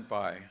time went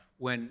by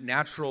when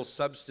natural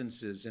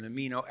substances and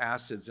amino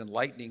acids and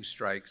lightning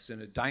strikes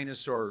and a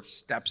dinosaur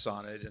steps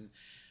on it and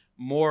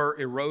more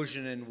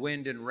erosion and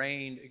wind and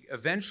rain,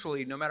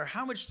 eventually, no matter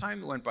how much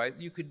time went by,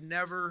 you could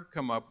never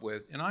come up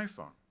with an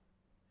iPhone.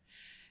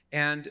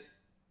 And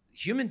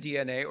human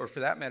DNA, or for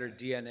that matter,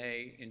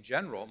 DNA in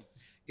general,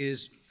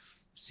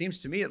 seems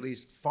to me at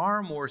least,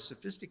 far more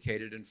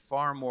sophisticated and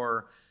far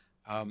more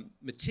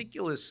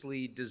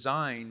meticulously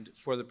designed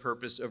for the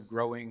purpose of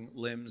growing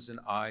limbs and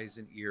eyes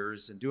and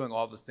ears and doing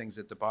all the things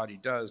that the body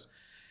does.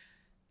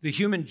 The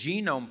Human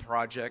Genome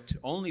Project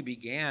only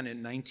began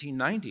in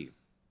 1990.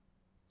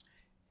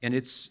 And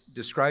it's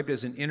described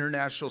as an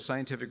international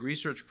scientific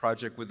research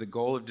project with the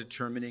goal of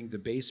determining the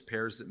base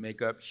pairs that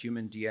make up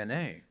human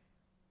DNA.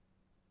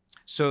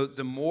 So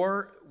the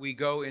more we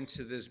go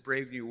into this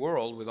brave new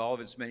world with all of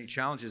its many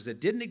challenges that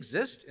didn't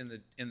exist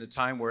in the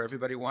time where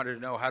everybody wanted to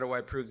know, how do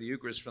I prove the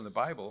Eucharist from the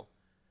Bible?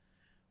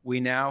 We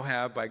now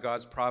have, by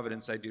God's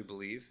providence, I do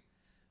believe,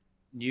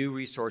 new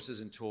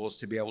resources and tools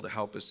to be able to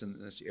help us in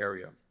this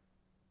area.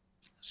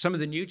 Some of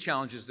the new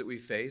challenges that we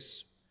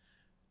face,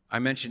 I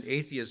mentioned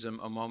atheism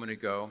a moment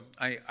ago.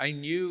 I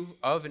knew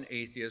of an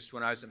atheist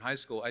when I was in high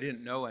school. I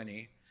didn't know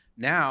any.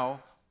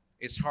 Now,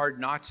 it's hard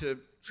not to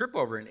trip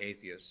over an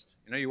atheist.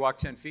 You know, you walk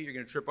 10 feet, you're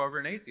going to trip over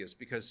an atheist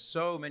because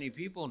so many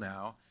people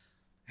now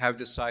have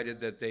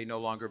decided that they no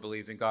longer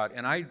believe in God.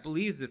 And I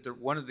believe that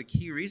one of the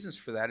key reasons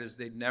for that is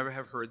they never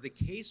have heard the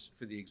case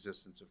for the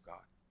existence of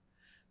God.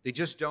 They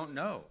just don't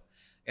know.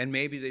 And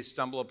maybe they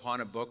stumble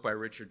upon a book by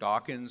Richard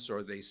Dawkins,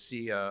 or they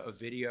see a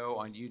video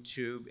on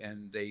YouTube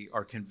and they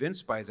are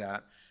convinced by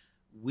that.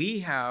 We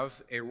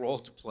have a role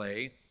to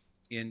play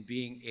in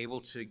being able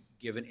to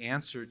give an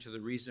answer to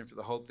the reason for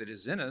the hope that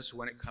is in us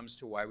when it comes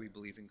to why we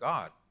believe in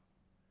God.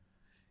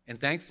 And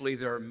thankfully,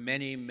 there are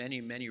many,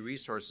 many, many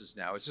resources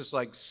now. It's just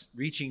like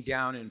reaching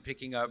down and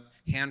picking up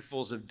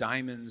handfuls of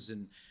diamonds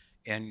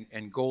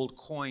and gold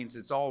coins.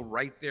 It's all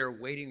right there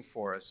waiting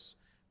for us.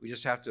 We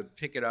just have to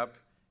pick it up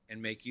and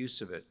make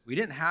use of it. We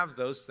didn't have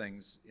those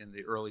things in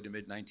the early to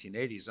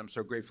mid-1980s. I'm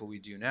so grateful we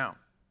do now.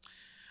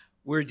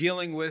 We're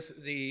dealing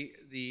with the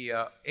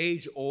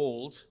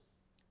age-old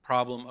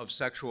problem of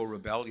sexual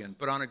rebellion,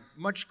 but on a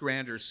much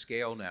grander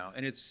scale now.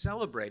 And it's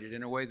celebrated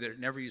in a way that it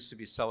never used to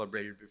be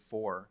celebrated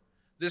before.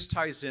 This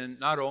ties in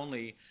not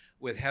only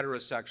with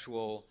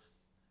heterosexual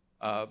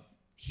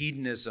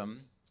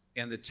hedonism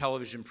and the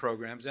television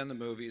programs and the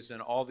movies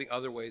and all the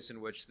other ways in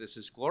which this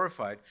is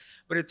glorified,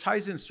 but it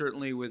ties in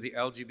certainly with the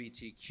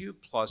LGBTQ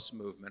plus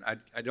movement.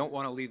 I don't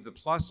want to leave the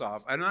plus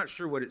off. I'm not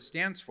sure what it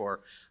stands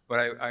for, but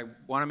I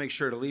want to make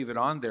sure to leave it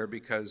on there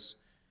because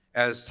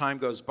as time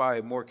goes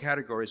by, more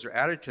categories are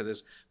added to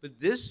this. But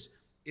this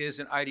is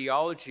an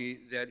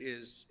ideology that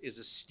is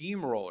a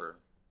steamroller,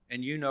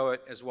 and you know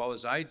it as well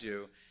as I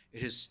do.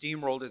 It has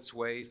steamrolled its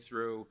way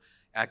through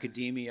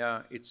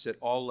academia. It's at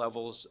all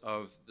levels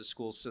of the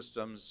school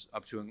systems,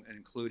 up to and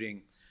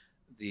including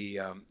the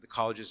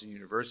colleges and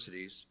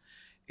universities.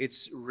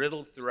 It's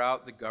riddled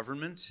throughout the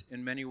government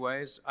in many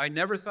ways. I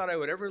never thought I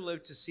would ever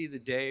live to see the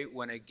day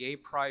when a gay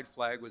pride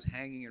flag was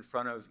hanging in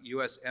front of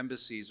U.S.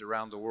 embassies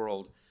around the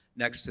world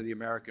next to the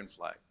American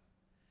flag.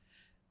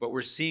 But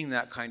we're seeing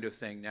that kind of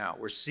thing now.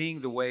 We're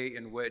seeing the way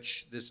in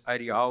which this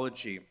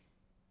ideology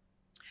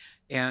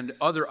and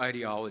other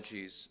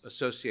ideologies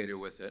associated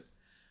with it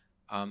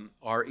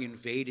are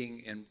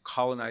invading and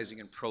colonizing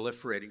and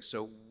proliferating.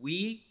 So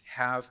we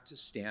have to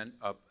stand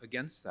up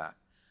against that.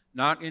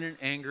 Not in an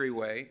angry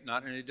way,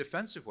 not in a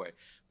defensive way,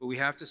 but we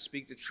have to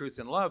speak the truth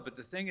in love. But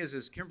the thing is,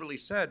 as Kimberly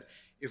said,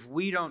 if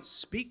we don't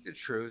speak the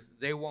truth,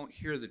 they won't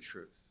hear the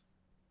truth.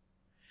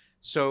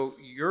 So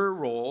your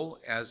role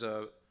as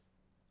a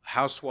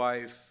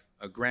housewife,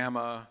 a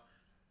grandma,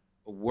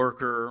 a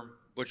worker,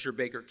 butcher,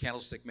 baker,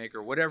 candlestick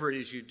maker, whatever it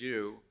is you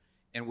do,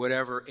 and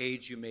whatever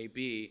age you may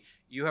be,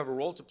 you have a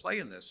role to play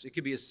in this. It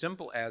could be as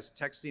simple as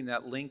texting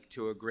that link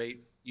to a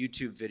great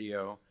YouTube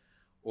video,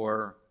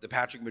 or the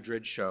Patrick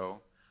Madrid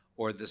show,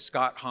 or the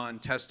Scott Hahn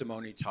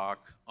testimony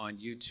talk on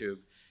YouTube.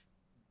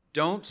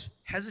 Don't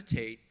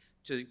hesitate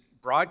to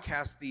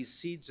broadcast these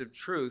seeds of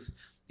truth,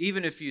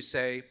 even if you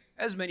say,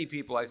 as many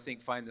people I think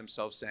find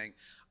themselves saying,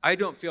 I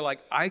don't feel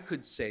like I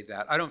could say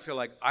that. I don't feel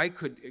like I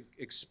could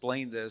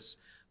explain this,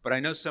 but I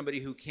know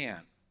somebody who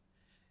can.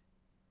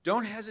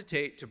 Don't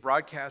hesitate to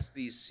broadcast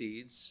these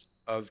seeds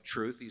of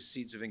truth, these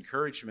seeds of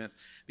encouragement,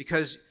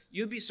 because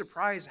you'd be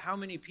surprised how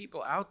many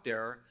people out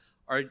there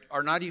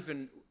are not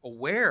even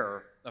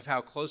aware of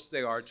how close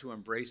they are to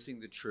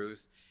embracing the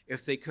truth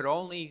if they could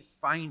only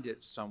find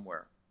it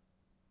somewhere.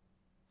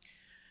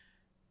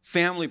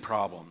 Family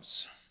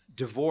problems,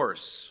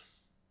 divorce,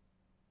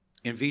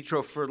 in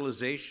vitro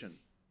fertilization.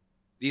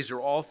 These are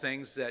all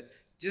things that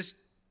just,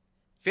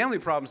 family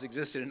problems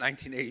existed in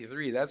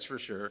 1983, that's for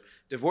sure.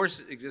 Divorce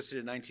existed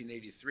in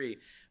 1983,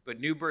 but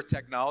new birth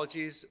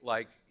technologies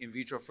like in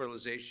vitro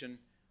fertilization,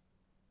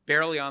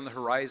 barely on the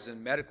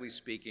horizon, medically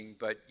speaking,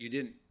 but you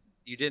didn't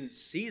You didn't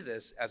see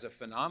this as a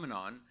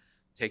phenomenon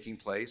taking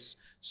place.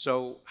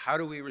 So how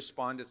do we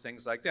respond to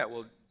things like that?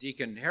 Well,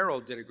 Deacon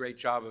Harold did a great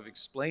job of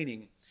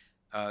explaining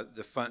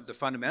the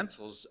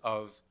fundamentals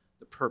of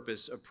the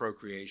purpose of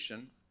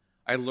procreation.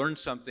 I learned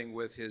something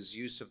with his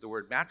use of the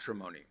word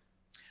matrimony.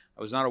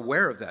 I was not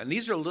aware of that. And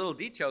these are little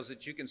details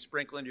that you can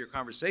sprinkle into your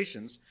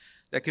conversations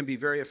that can be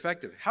very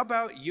effective. How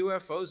about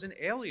UFOs and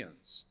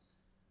aliens?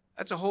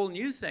 That's a whole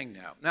new thing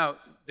now. Now,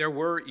 there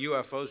were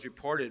UFOs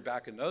reported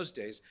back in those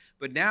days,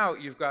 but now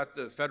you've got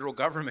the federal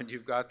government,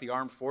 you've got the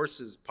armed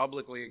forces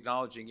publicly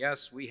acknowledging,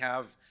 yes, we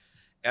have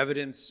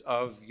evidence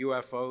of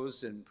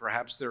UFOs, and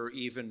perhaps there are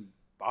even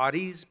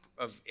bodies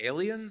of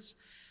aliens.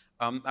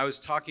 I was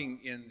talking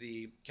in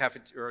the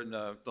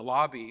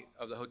lobby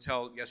of the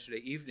hotel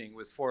yesterday evening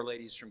with 4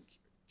 ladies from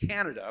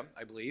Canada,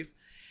 I believe,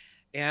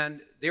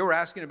 and they were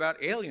asking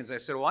about aliens. I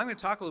said, well, I'm going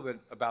to talk a little bit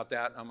about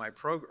that on my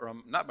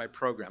program, not my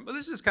program, but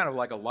this is kind of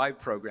like a live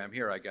program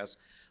here, I guess.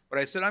 But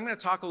I said, I'm going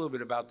to talk a little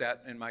bit about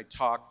that in my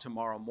talk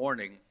tomorrow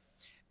morning.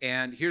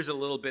 And here's a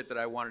little bit that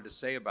I wanted to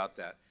say about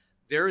that.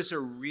 There is a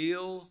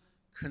real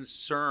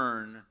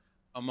concern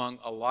among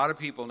a lot of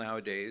people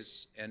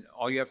nowadays, and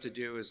all you have to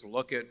do is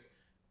look at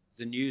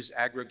the news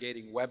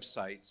aggregating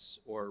websites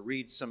or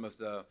read some of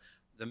the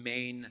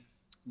main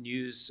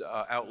news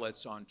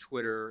outlets on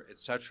Twitter,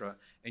 etc.,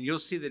 and you'll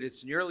see that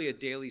it's nearly a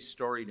daily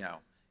story now.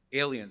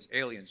 Aliens,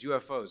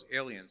 UFOs,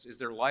 aliens. Is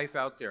there life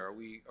out there? Are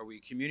we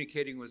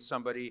communicating with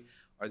somebody?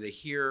 Are they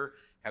here?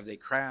 Have they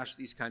crashed?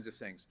 These kinds of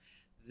things.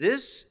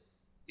 This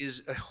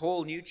is a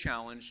whole new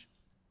challenge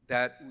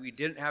that we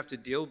didn't have to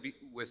deal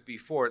with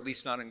before, at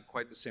least not in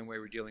quite the same way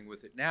we're dealing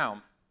with it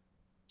now,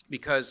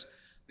 because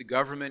the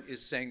government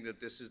is saying that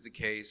this is the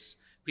case.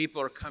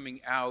 People are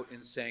coming out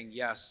and saying,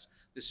 yes,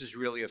 this is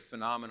really a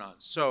phenomenon.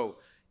 So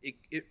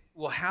it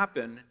will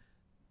happen.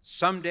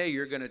 Someday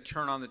you're going to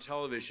turn on the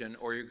television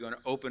or you're going to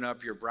open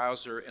up your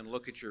browser and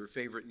look at your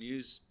favorite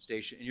news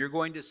station, and you're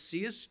going to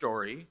see a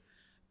story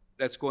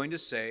that's going to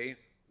say,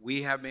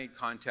 we have made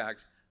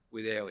contact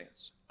with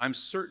aliens. I'm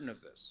certain of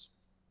this.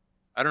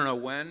 I don't know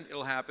when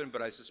it'll happen,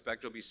 but I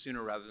suspect it'll be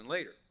sooner rather than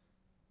later.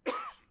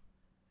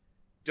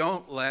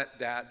 Don't let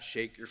that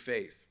shake your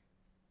faith.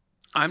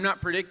 I'm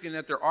not predicting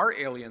that there are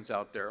aliens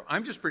out there.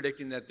 I'm just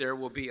predicting that there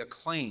will be a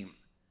claim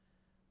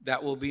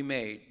that will be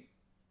made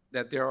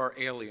that there are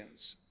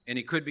aliens. And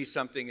it could be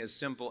something as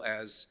simple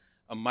as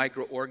a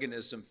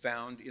microorganism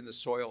found in the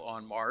soil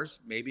on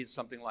Mars. Maybe it's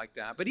something like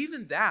that. But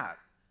even that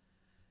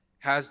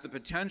has the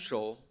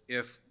potential,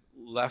 if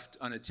left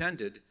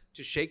unattended,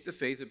 to shake the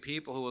faith of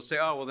people who will say,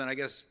 oh, well, then I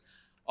guess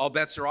all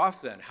bets are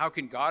off then. How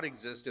can God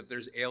exist if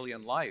there's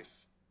alien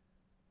life?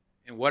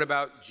 And what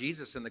about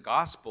Jesus and the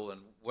gospel?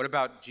 And what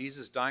about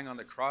Jesus dying on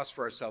the cross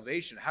for our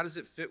salvation? How does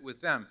it fit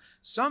with them?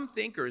 Some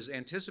thinkers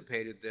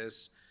anticipated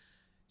this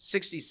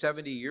 60,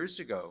 70 years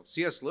ago.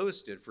 C.S.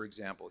 Lewis did, for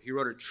example. He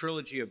wrote a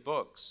trilogy of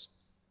books,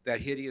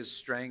 That Hideous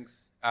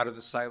Strength, Out of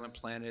the Silent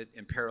Planet,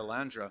 and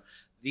Perelandra.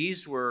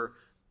 These were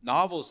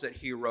novels that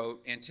he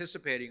wrote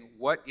anticipating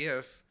what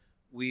if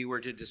we were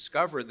to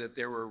discover that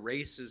there were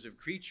races of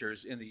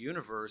creatures in the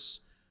universe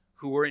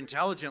who were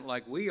intelligent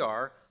like we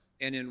are,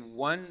 and in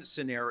one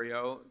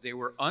scenario, they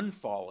were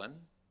unfallen,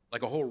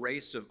 like a whole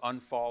race of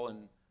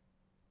unfallen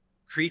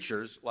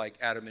creatures, like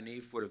Adam and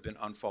Eve would have been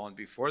unfallen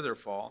before their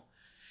fall.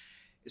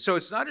 So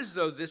it's not as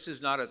though this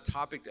is not a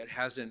topic that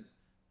hasn't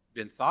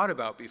been thought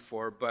about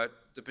before, but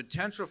the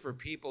potential for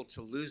people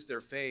to lose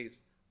their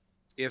faith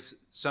if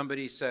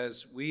somebody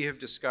says, we have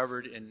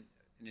discovered an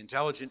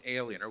intelligent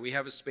alien, or we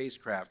have a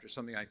spacecraft, or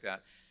something like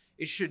that,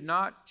 it should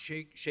not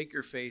shake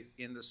your faith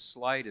in the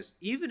slightest,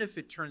 even if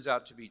it turns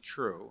out to be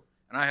true.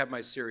 And I have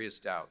my serious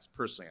doubts,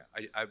 personally.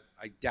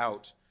 I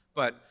doubt.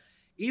 But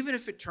even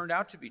if it turned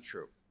out to be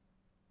true,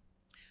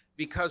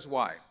 because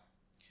why?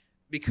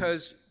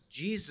 Because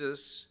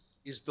Jesus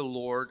is the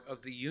Lord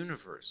of the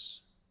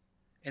universe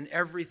and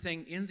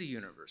everything in the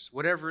universe,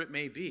 whatever it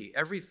may be.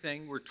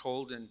 Everything, we're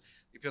told in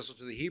the Epistle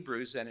to the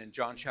Hebrews and in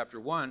John chapter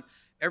 1,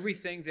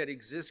 everything that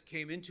exists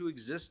came into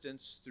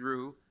existence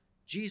through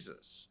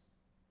Jesus,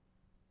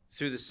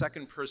 through the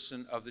second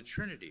person of the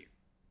Trinity.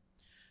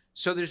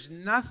 So there's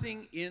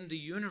nothing in the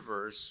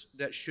universe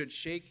that should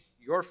shake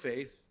your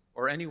faith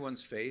or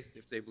anyone's faith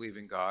if they believe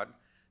in God,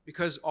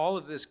 because all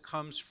of this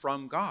comes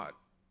from God.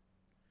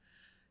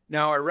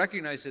 Now, I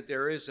recognize that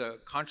there is a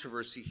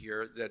controversy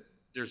here that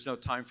there's no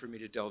time for me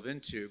to delve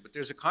into, but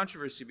there's a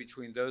controversy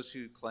between those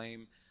who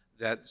claim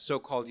that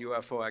so-called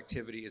UFO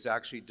activity is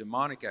actually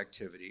demonic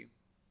activity,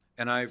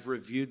 and I've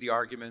reviewed the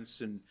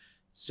arguments and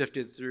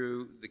sifted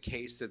through the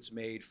case that's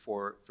made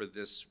for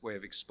this way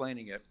of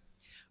explaining it.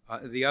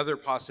 The other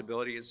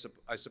possibility, is,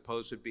 I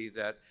suppose, would be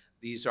that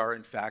these are,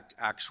 in fact,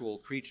 actual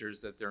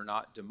creatures, that they're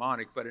not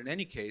demonic. But in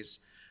any case,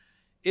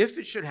 if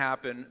it should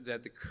happen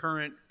that the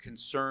current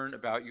concern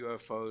about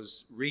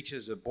UFOs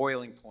reaches a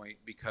boiling point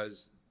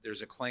because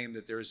there's a claim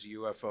that there's a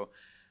UFO,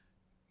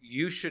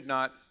 you should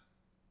not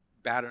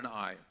bat an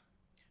eye,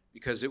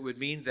 because it would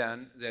mean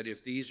then that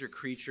if these are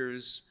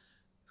creatures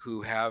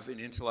who have an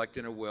intellect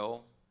and a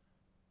will,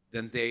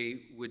 then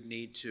they would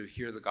need to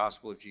hear the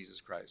gospel of Jesus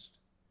Christ.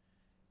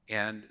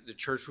 And the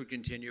church would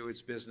continue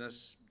its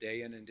business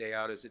day in and day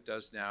out as it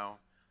does now.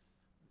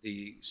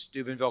 The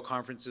Steubenville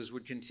conferences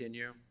would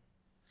continue.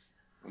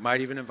 We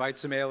might even invite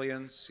some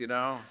aliens,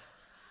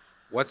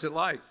 What's it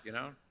like,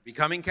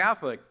 Becoming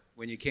Catholic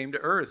when you came to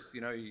earth,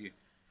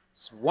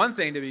 it's one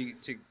thing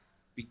to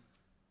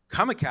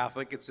become a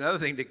Catholic. It's another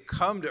thing to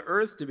come to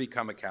earth to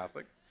become a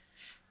Catholic.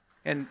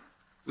 And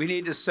we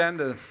need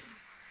to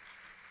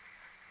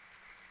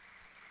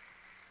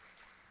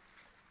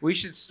we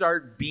should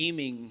start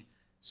beaming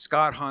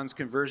Scott Hahn's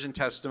conversion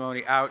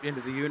testimony out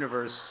into the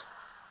universe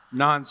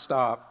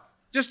nonstop,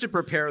 just to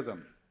prepare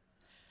them.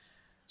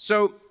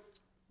 So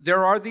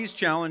there are these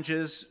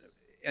challenges,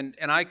 and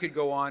I could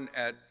go on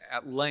at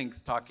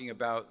length talking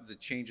about the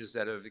changes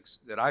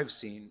that I've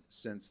seen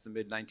since the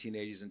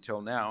mid-1980s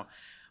until now.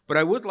 But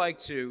I would like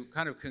to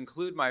kind of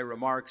conclude my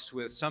remarks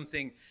with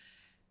something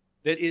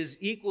that is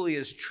equally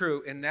as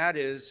true, and that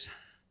is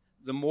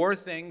the more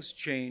things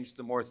change,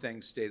 the more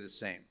things stay the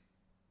same.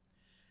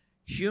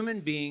 Human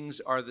beings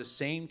are the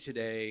same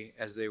today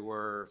as they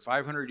were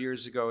 500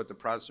 years ago at the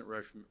Protestant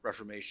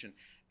Reformation,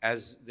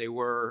 as they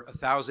were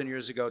 1,000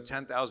 years ago,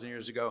 10,000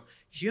 years ago.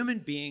 Human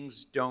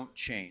beings don't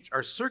change.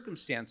 Our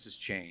circumstances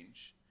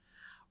change.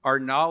 Our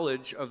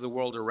knowledge of the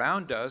world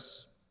around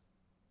us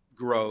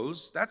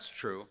grows, that's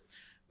true.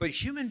 But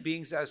human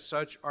beings as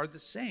such are the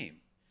same.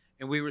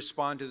 And we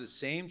respond to the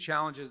same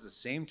challenges, the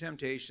same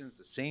temptations,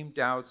 the same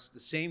doubts, the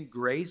same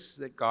grace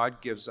that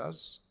God gives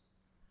us,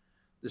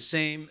 the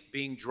same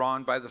being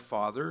drawn by the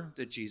Father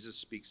that Jesus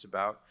speaks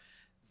about.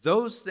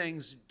 Those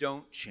things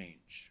don't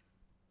change.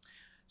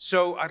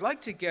 So I'd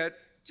like to get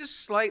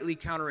just slightly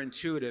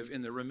counterintuitive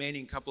in the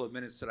remaining couple of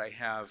minutes that I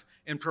have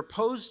and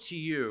propose to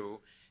you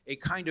a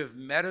kind of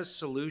meta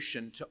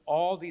solution to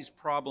all these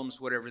problems,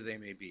 whatever they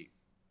may be.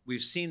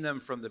 We've seen them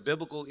from the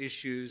biblical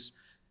issues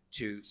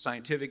to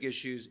scientific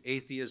issues,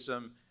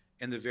 atheism,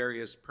 and the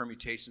various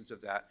permutations of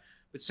that.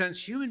 But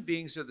since human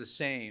beings are the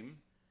same,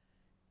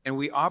 and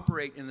we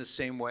operate in the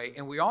same way,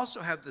 and we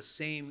also have the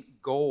same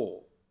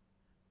goal,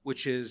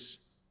 which is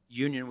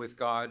union with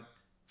God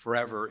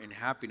forever in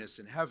happiness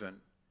in heaven.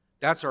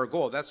 That's our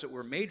goal. That's what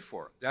we're made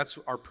for. That's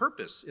our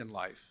purpose in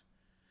life.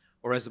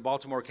 Or as the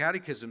Baltimore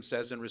Catechism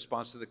says in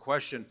response to the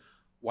question,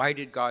 why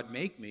did God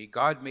make me?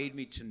 God made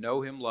me to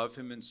know him, love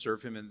him, and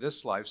serve him in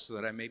this life so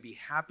that I may be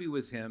happy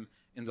with him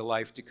in the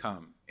life to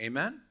come.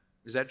 Amen?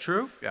 Is that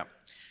true? Yeah.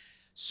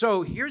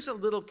 So here's a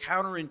little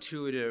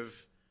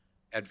counterintuitive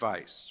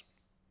advice.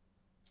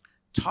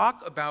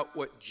 Talk about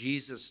what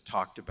Jesus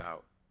talked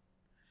about.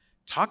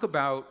 Talk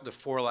about the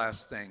four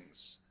last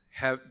things: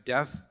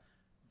 death,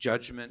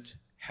 judgment,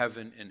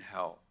 heaven, and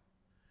hell.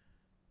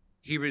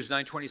 Hebrews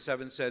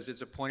 9:27 says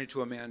it's appointed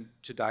to a man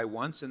to die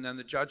once and then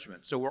the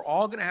judgment. So we're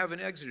all going to have an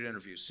exit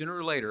interview. Sooner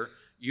or later,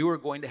 you are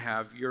going to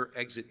have your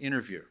exit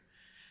interview.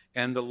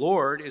 And the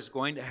Lord is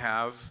going to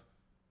have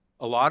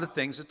a lot of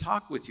things to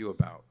talk with you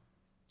about.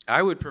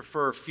 I would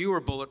prefer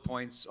fewer bullet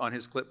points on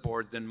his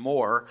clipboard than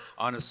more,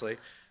 honestly.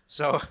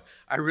 So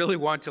I really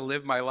want to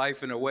live my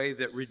life in a way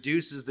that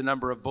reduces the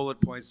number of bullet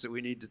points that we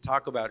need to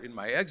talk about in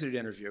my exit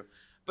interview.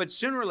 But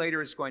sooner or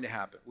later, it's going to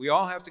happen. We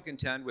all have to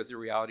contend with the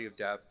reality of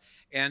death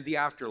and the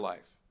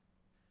afterlife.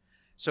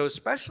 So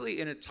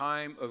especially in a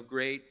time of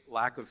great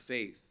lack of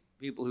faith,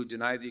 people who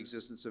deny the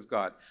existence of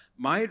God,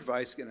 my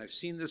advice, and I've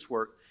seen this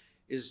work,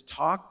 is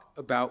talk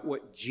about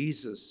what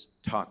Jesus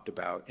talked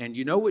about. And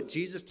you know what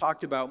Jesus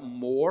talked about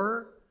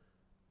more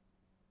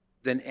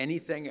than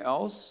anything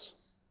else?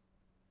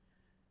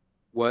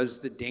 Was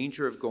the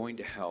danger of going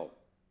to hell.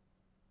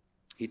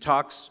 He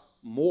talks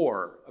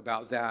more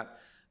about that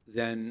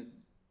than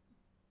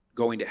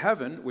going to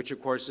heaven, which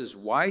of course is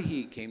why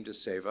he came to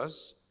save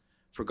us.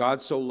 For God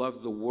so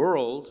loved the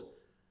world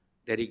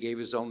that he gave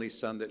his only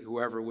son, that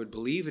whoever would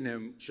believe in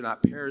him should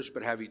not perish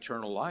but have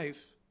eternal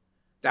life.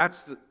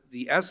 That's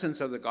the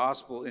essence of the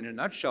gospel in a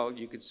nutshell,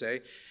 you could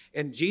say.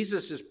 And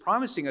Jesus is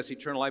promising us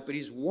eternal life, but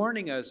he's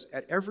warning us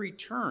at every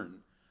turn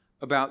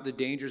about the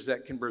dangers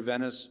that can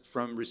prevent us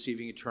from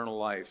receiving eternal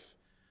life.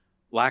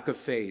 Lack of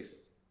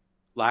faith,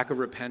 lack of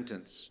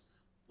repentance,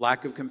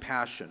 lack of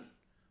compassion,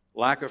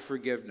 lack of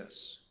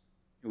forgiveness.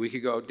 And we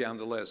could go down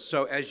the list.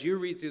 So as you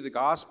read through the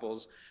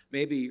Gospels,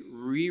 maybe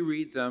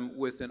reread them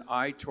with an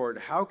eye toward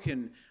how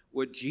can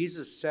what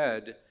Jesus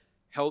said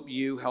help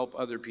you help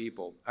other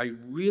people. I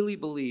really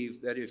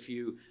believe that if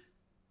you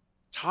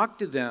talk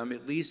to them,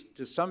 at least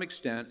to some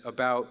extent,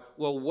 about,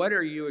 well, what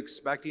are you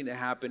expecting to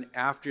happen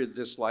after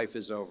this life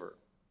is over?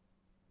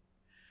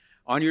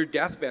 On your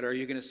deathbed, are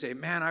you going to say,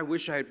 man, I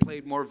wish I had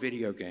played more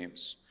video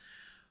games?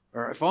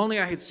 Or if only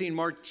I had seen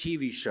more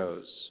TV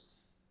shows?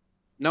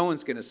 No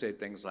one's going to say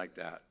things like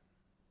that.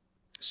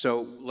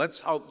 So let's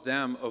help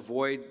them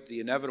avoid the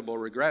inevitable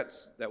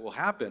regrets that will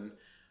happen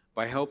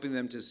by helping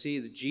them to see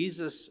that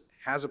Jesus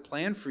has a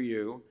plan for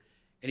you,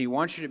 and he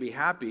wants you to be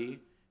happy.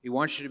 He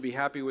wants you to be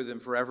happy with him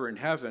forever in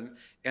heaven,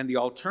 and the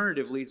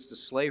alternative leads to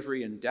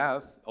slavery and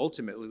death,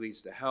 ultimately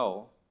leads to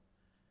hell.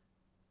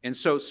 And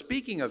so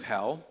speaking of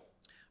hell,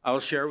 I'll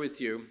share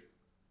with you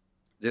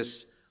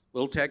this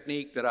little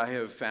technique that I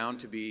have found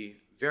to be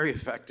very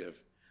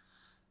effective.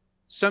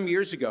 Some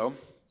years ago,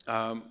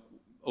 a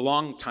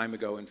long time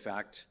ago, in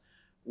fact,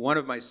 one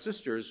of my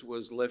sisters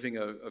was living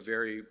a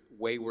very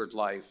wayward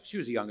life. She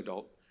was a young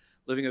adult,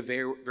 living a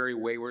very, very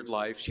wayward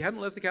life. She hadn't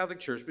left the Catholic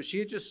Church, but she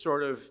had just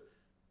sort of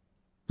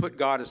put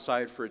God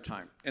aside for a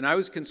time. And I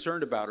was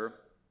concerned about her,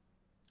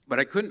 but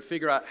I couldn't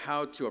figure out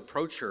how to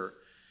approach her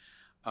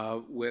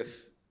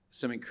with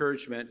some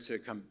encouragement to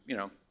come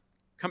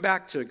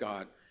back to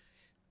God.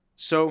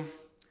 So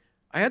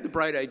I had the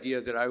bright idea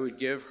that I would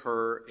give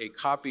her a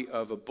copy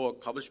of a book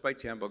published by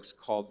Tam Books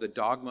called The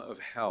Dogma of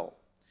Hell.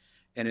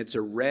 And it's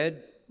a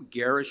red,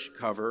 garish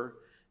cover.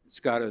 It's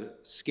got a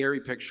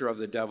scary picture of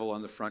the devil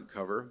on the front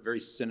cover, very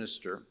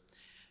sinister.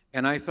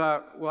 And I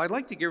thought, well, I'd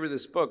like to give her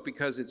this book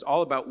because it's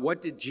all about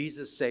what did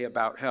Jesus say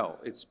about hell.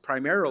 It's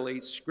primarily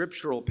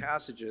scriptural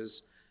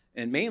passages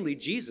and mainly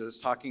Jesus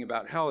talking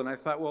about hell. And I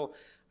thought, well,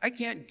 I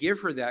can't give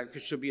her that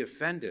because she'll be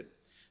offended.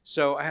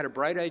 So I had a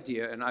bright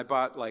idea, and I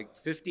bought like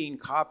 15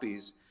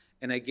 copies,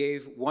 and I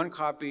gave one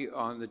copy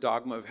on the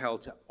Dogma of Hell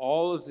to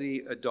all of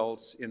the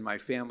adults in my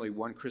family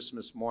one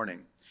Christmas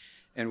morning.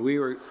 And we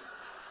were...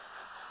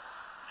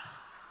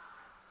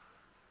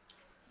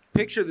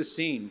 Picture the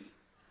scene.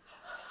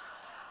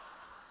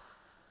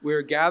 We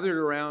were gathered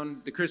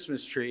around the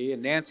Christmas tree,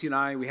 and Nancy and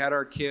I, we had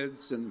our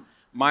kids, and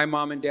my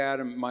mom and dad,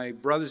 and my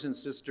brothers and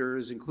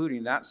sisters,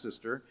 including that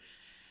sister.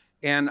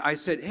 And I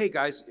said, hey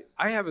guys,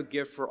 I have a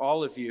gift for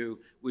all of you.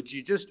 Would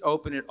you just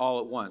open it all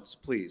at once,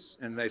 please?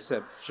 And they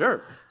said,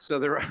 sure. So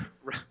they're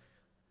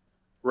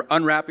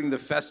unwrapping the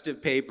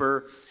festive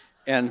paper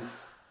and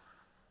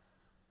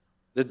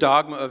the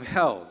Dogma of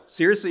Hell.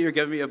 Seriously, you're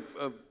giving me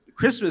a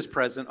Christmas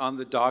present on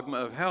the Dogma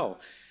of Hell.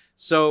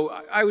 So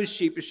I was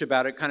sheepish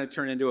about it, kind of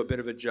turned into a bit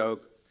of a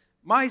joke.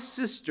 My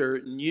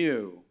sister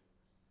knew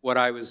what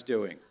I was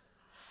doing.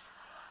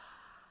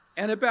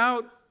 And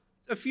about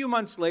a few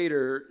months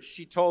later,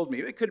 she told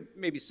me,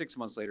 maybe 6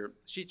 months later,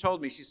 she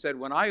told me, she said,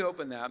 when I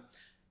opened that,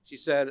 she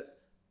said,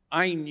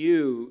 I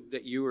knew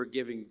that you were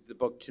giving the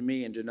book to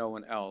me and to no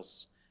one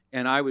else.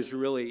 And I was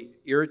really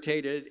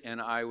irritated and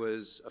I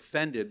was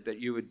offended that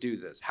you would do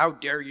this. How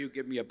dare you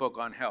give me a book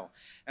on hell?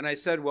 And I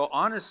said, well,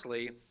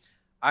 honestly,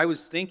 I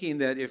was thinking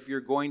that if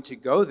you're going to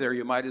go there,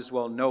 you might as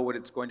well know what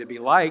it's going to be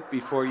like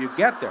before you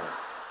get there.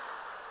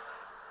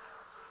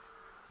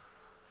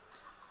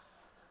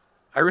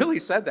 I really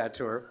said that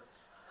to her.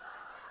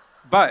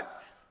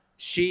 But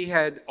she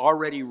had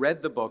already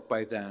read the book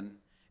by then,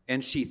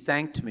 and she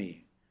thanked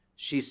me.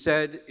 She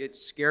said it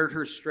scared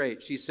her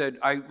straight. She said,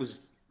 I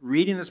was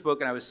reading this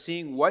book, and I was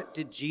seeing what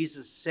did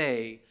Jesus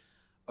say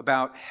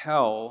about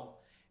hell,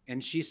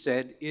 and she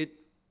said it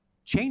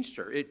changed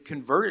her. It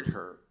converted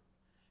her.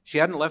 She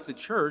hadn't left the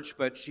church,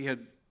 but she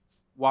had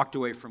walked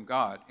away from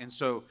God. And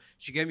so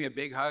she gave me a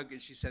big hug, and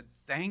she said,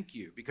 thank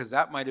you, because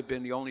that might have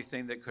been the only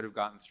thing that could have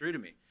gotten through to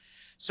me.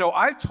 So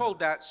I've told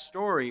that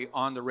story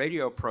on the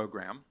radio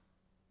program,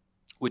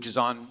 which is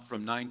on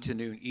from 9 to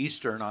noon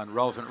Eastern on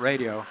Relevant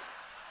Radio.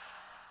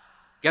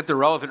 Get the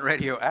Relevant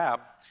Radio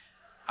app.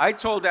 I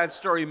told that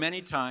story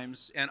many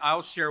times, and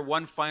I'll share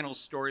one final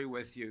story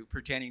with you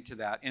pertaining to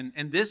that.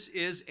 And this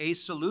is a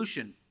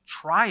solution.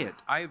 Try it.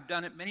 I have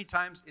done it many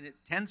times, and it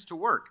tends to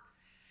work.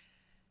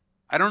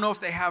 I don't know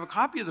if they have a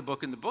copy of the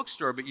book in the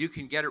bookstore, but you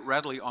can get it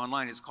readily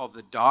online. It's called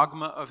The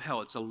Dogma of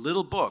Hell. It's a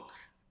little book.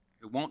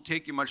 It won't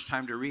take you much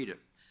time to read it.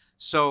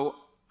 So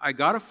I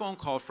got a phone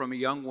call from a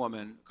young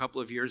woman a couple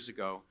of years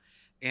ago,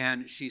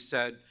 and she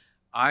said,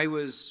 I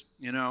was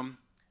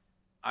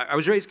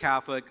raised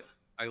Catholic.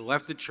 I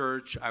left the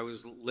church. I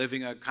was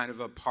living a kind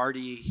of a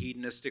party,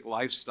 hedonistic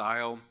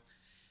lifestyle.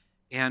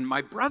 And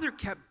my brother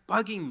kept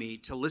bugging me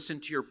to listen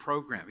to your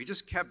program. He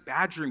just kept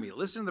badgering me,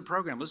 listen to the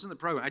program, listen to the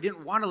program. I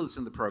didn't want to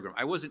listen to the program.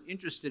 I wasn't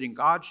interested in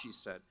God, she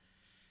said.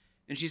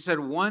 And she said,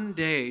 one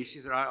day, she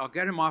said, I'll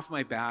get him off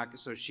my back.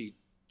 So she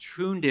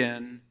tuned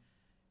in.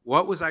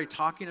 What was I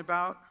talking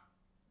about?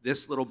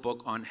 This little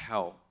book on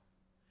hell.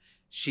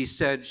 She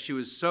said she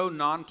was so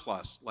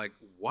nonplussed, like,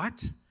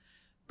 what?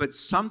 But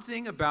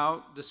something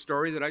about the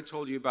story that I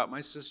told you about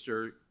my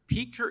sister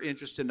piqued her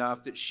interest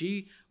enough that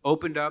she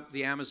opened up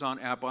the Amazon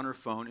app on her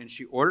phone and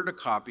she ordered a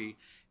copy.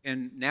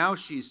 And now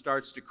she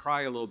starts to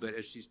cry a little bit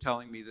as she's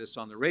telling me this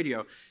on the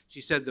radio.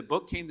 She said the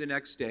book came the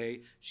next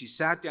day. She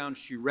sat down,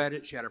 she read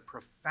it. She had a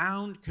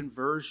profound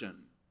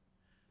conversion.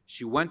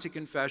 She went to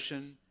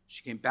confession.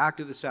 She came back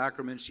to the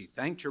sacrament. She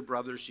thanked her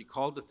brother. She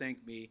called to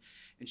thank me.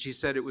 And she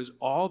said it was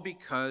all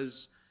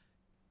because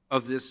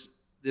of this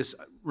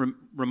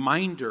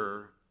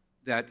reminder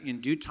that in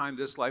due time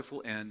this life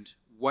will end.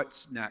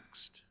 What's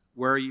next?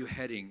 Where are you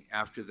heading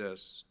after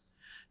this?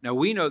 Now,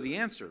 we know the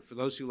answer. For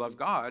those who love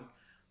God,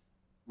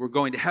 we're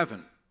going to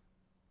heaven.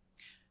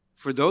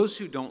 For those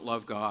who don't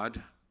love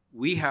God,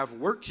 we have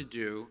work to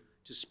do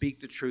to speak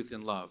the truth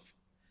in love.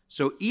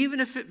 So even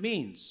if it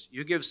means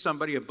you give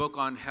somebody a book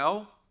on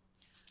hell,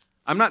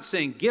 I'm not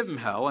saying give them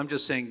hell. I'm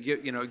just saying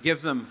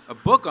give them a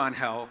book on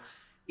hell.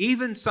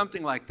 Even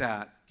something like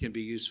that can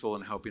be useful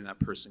in helping that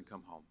person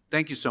come home.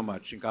 Thank you so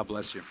much, and God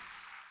bless you.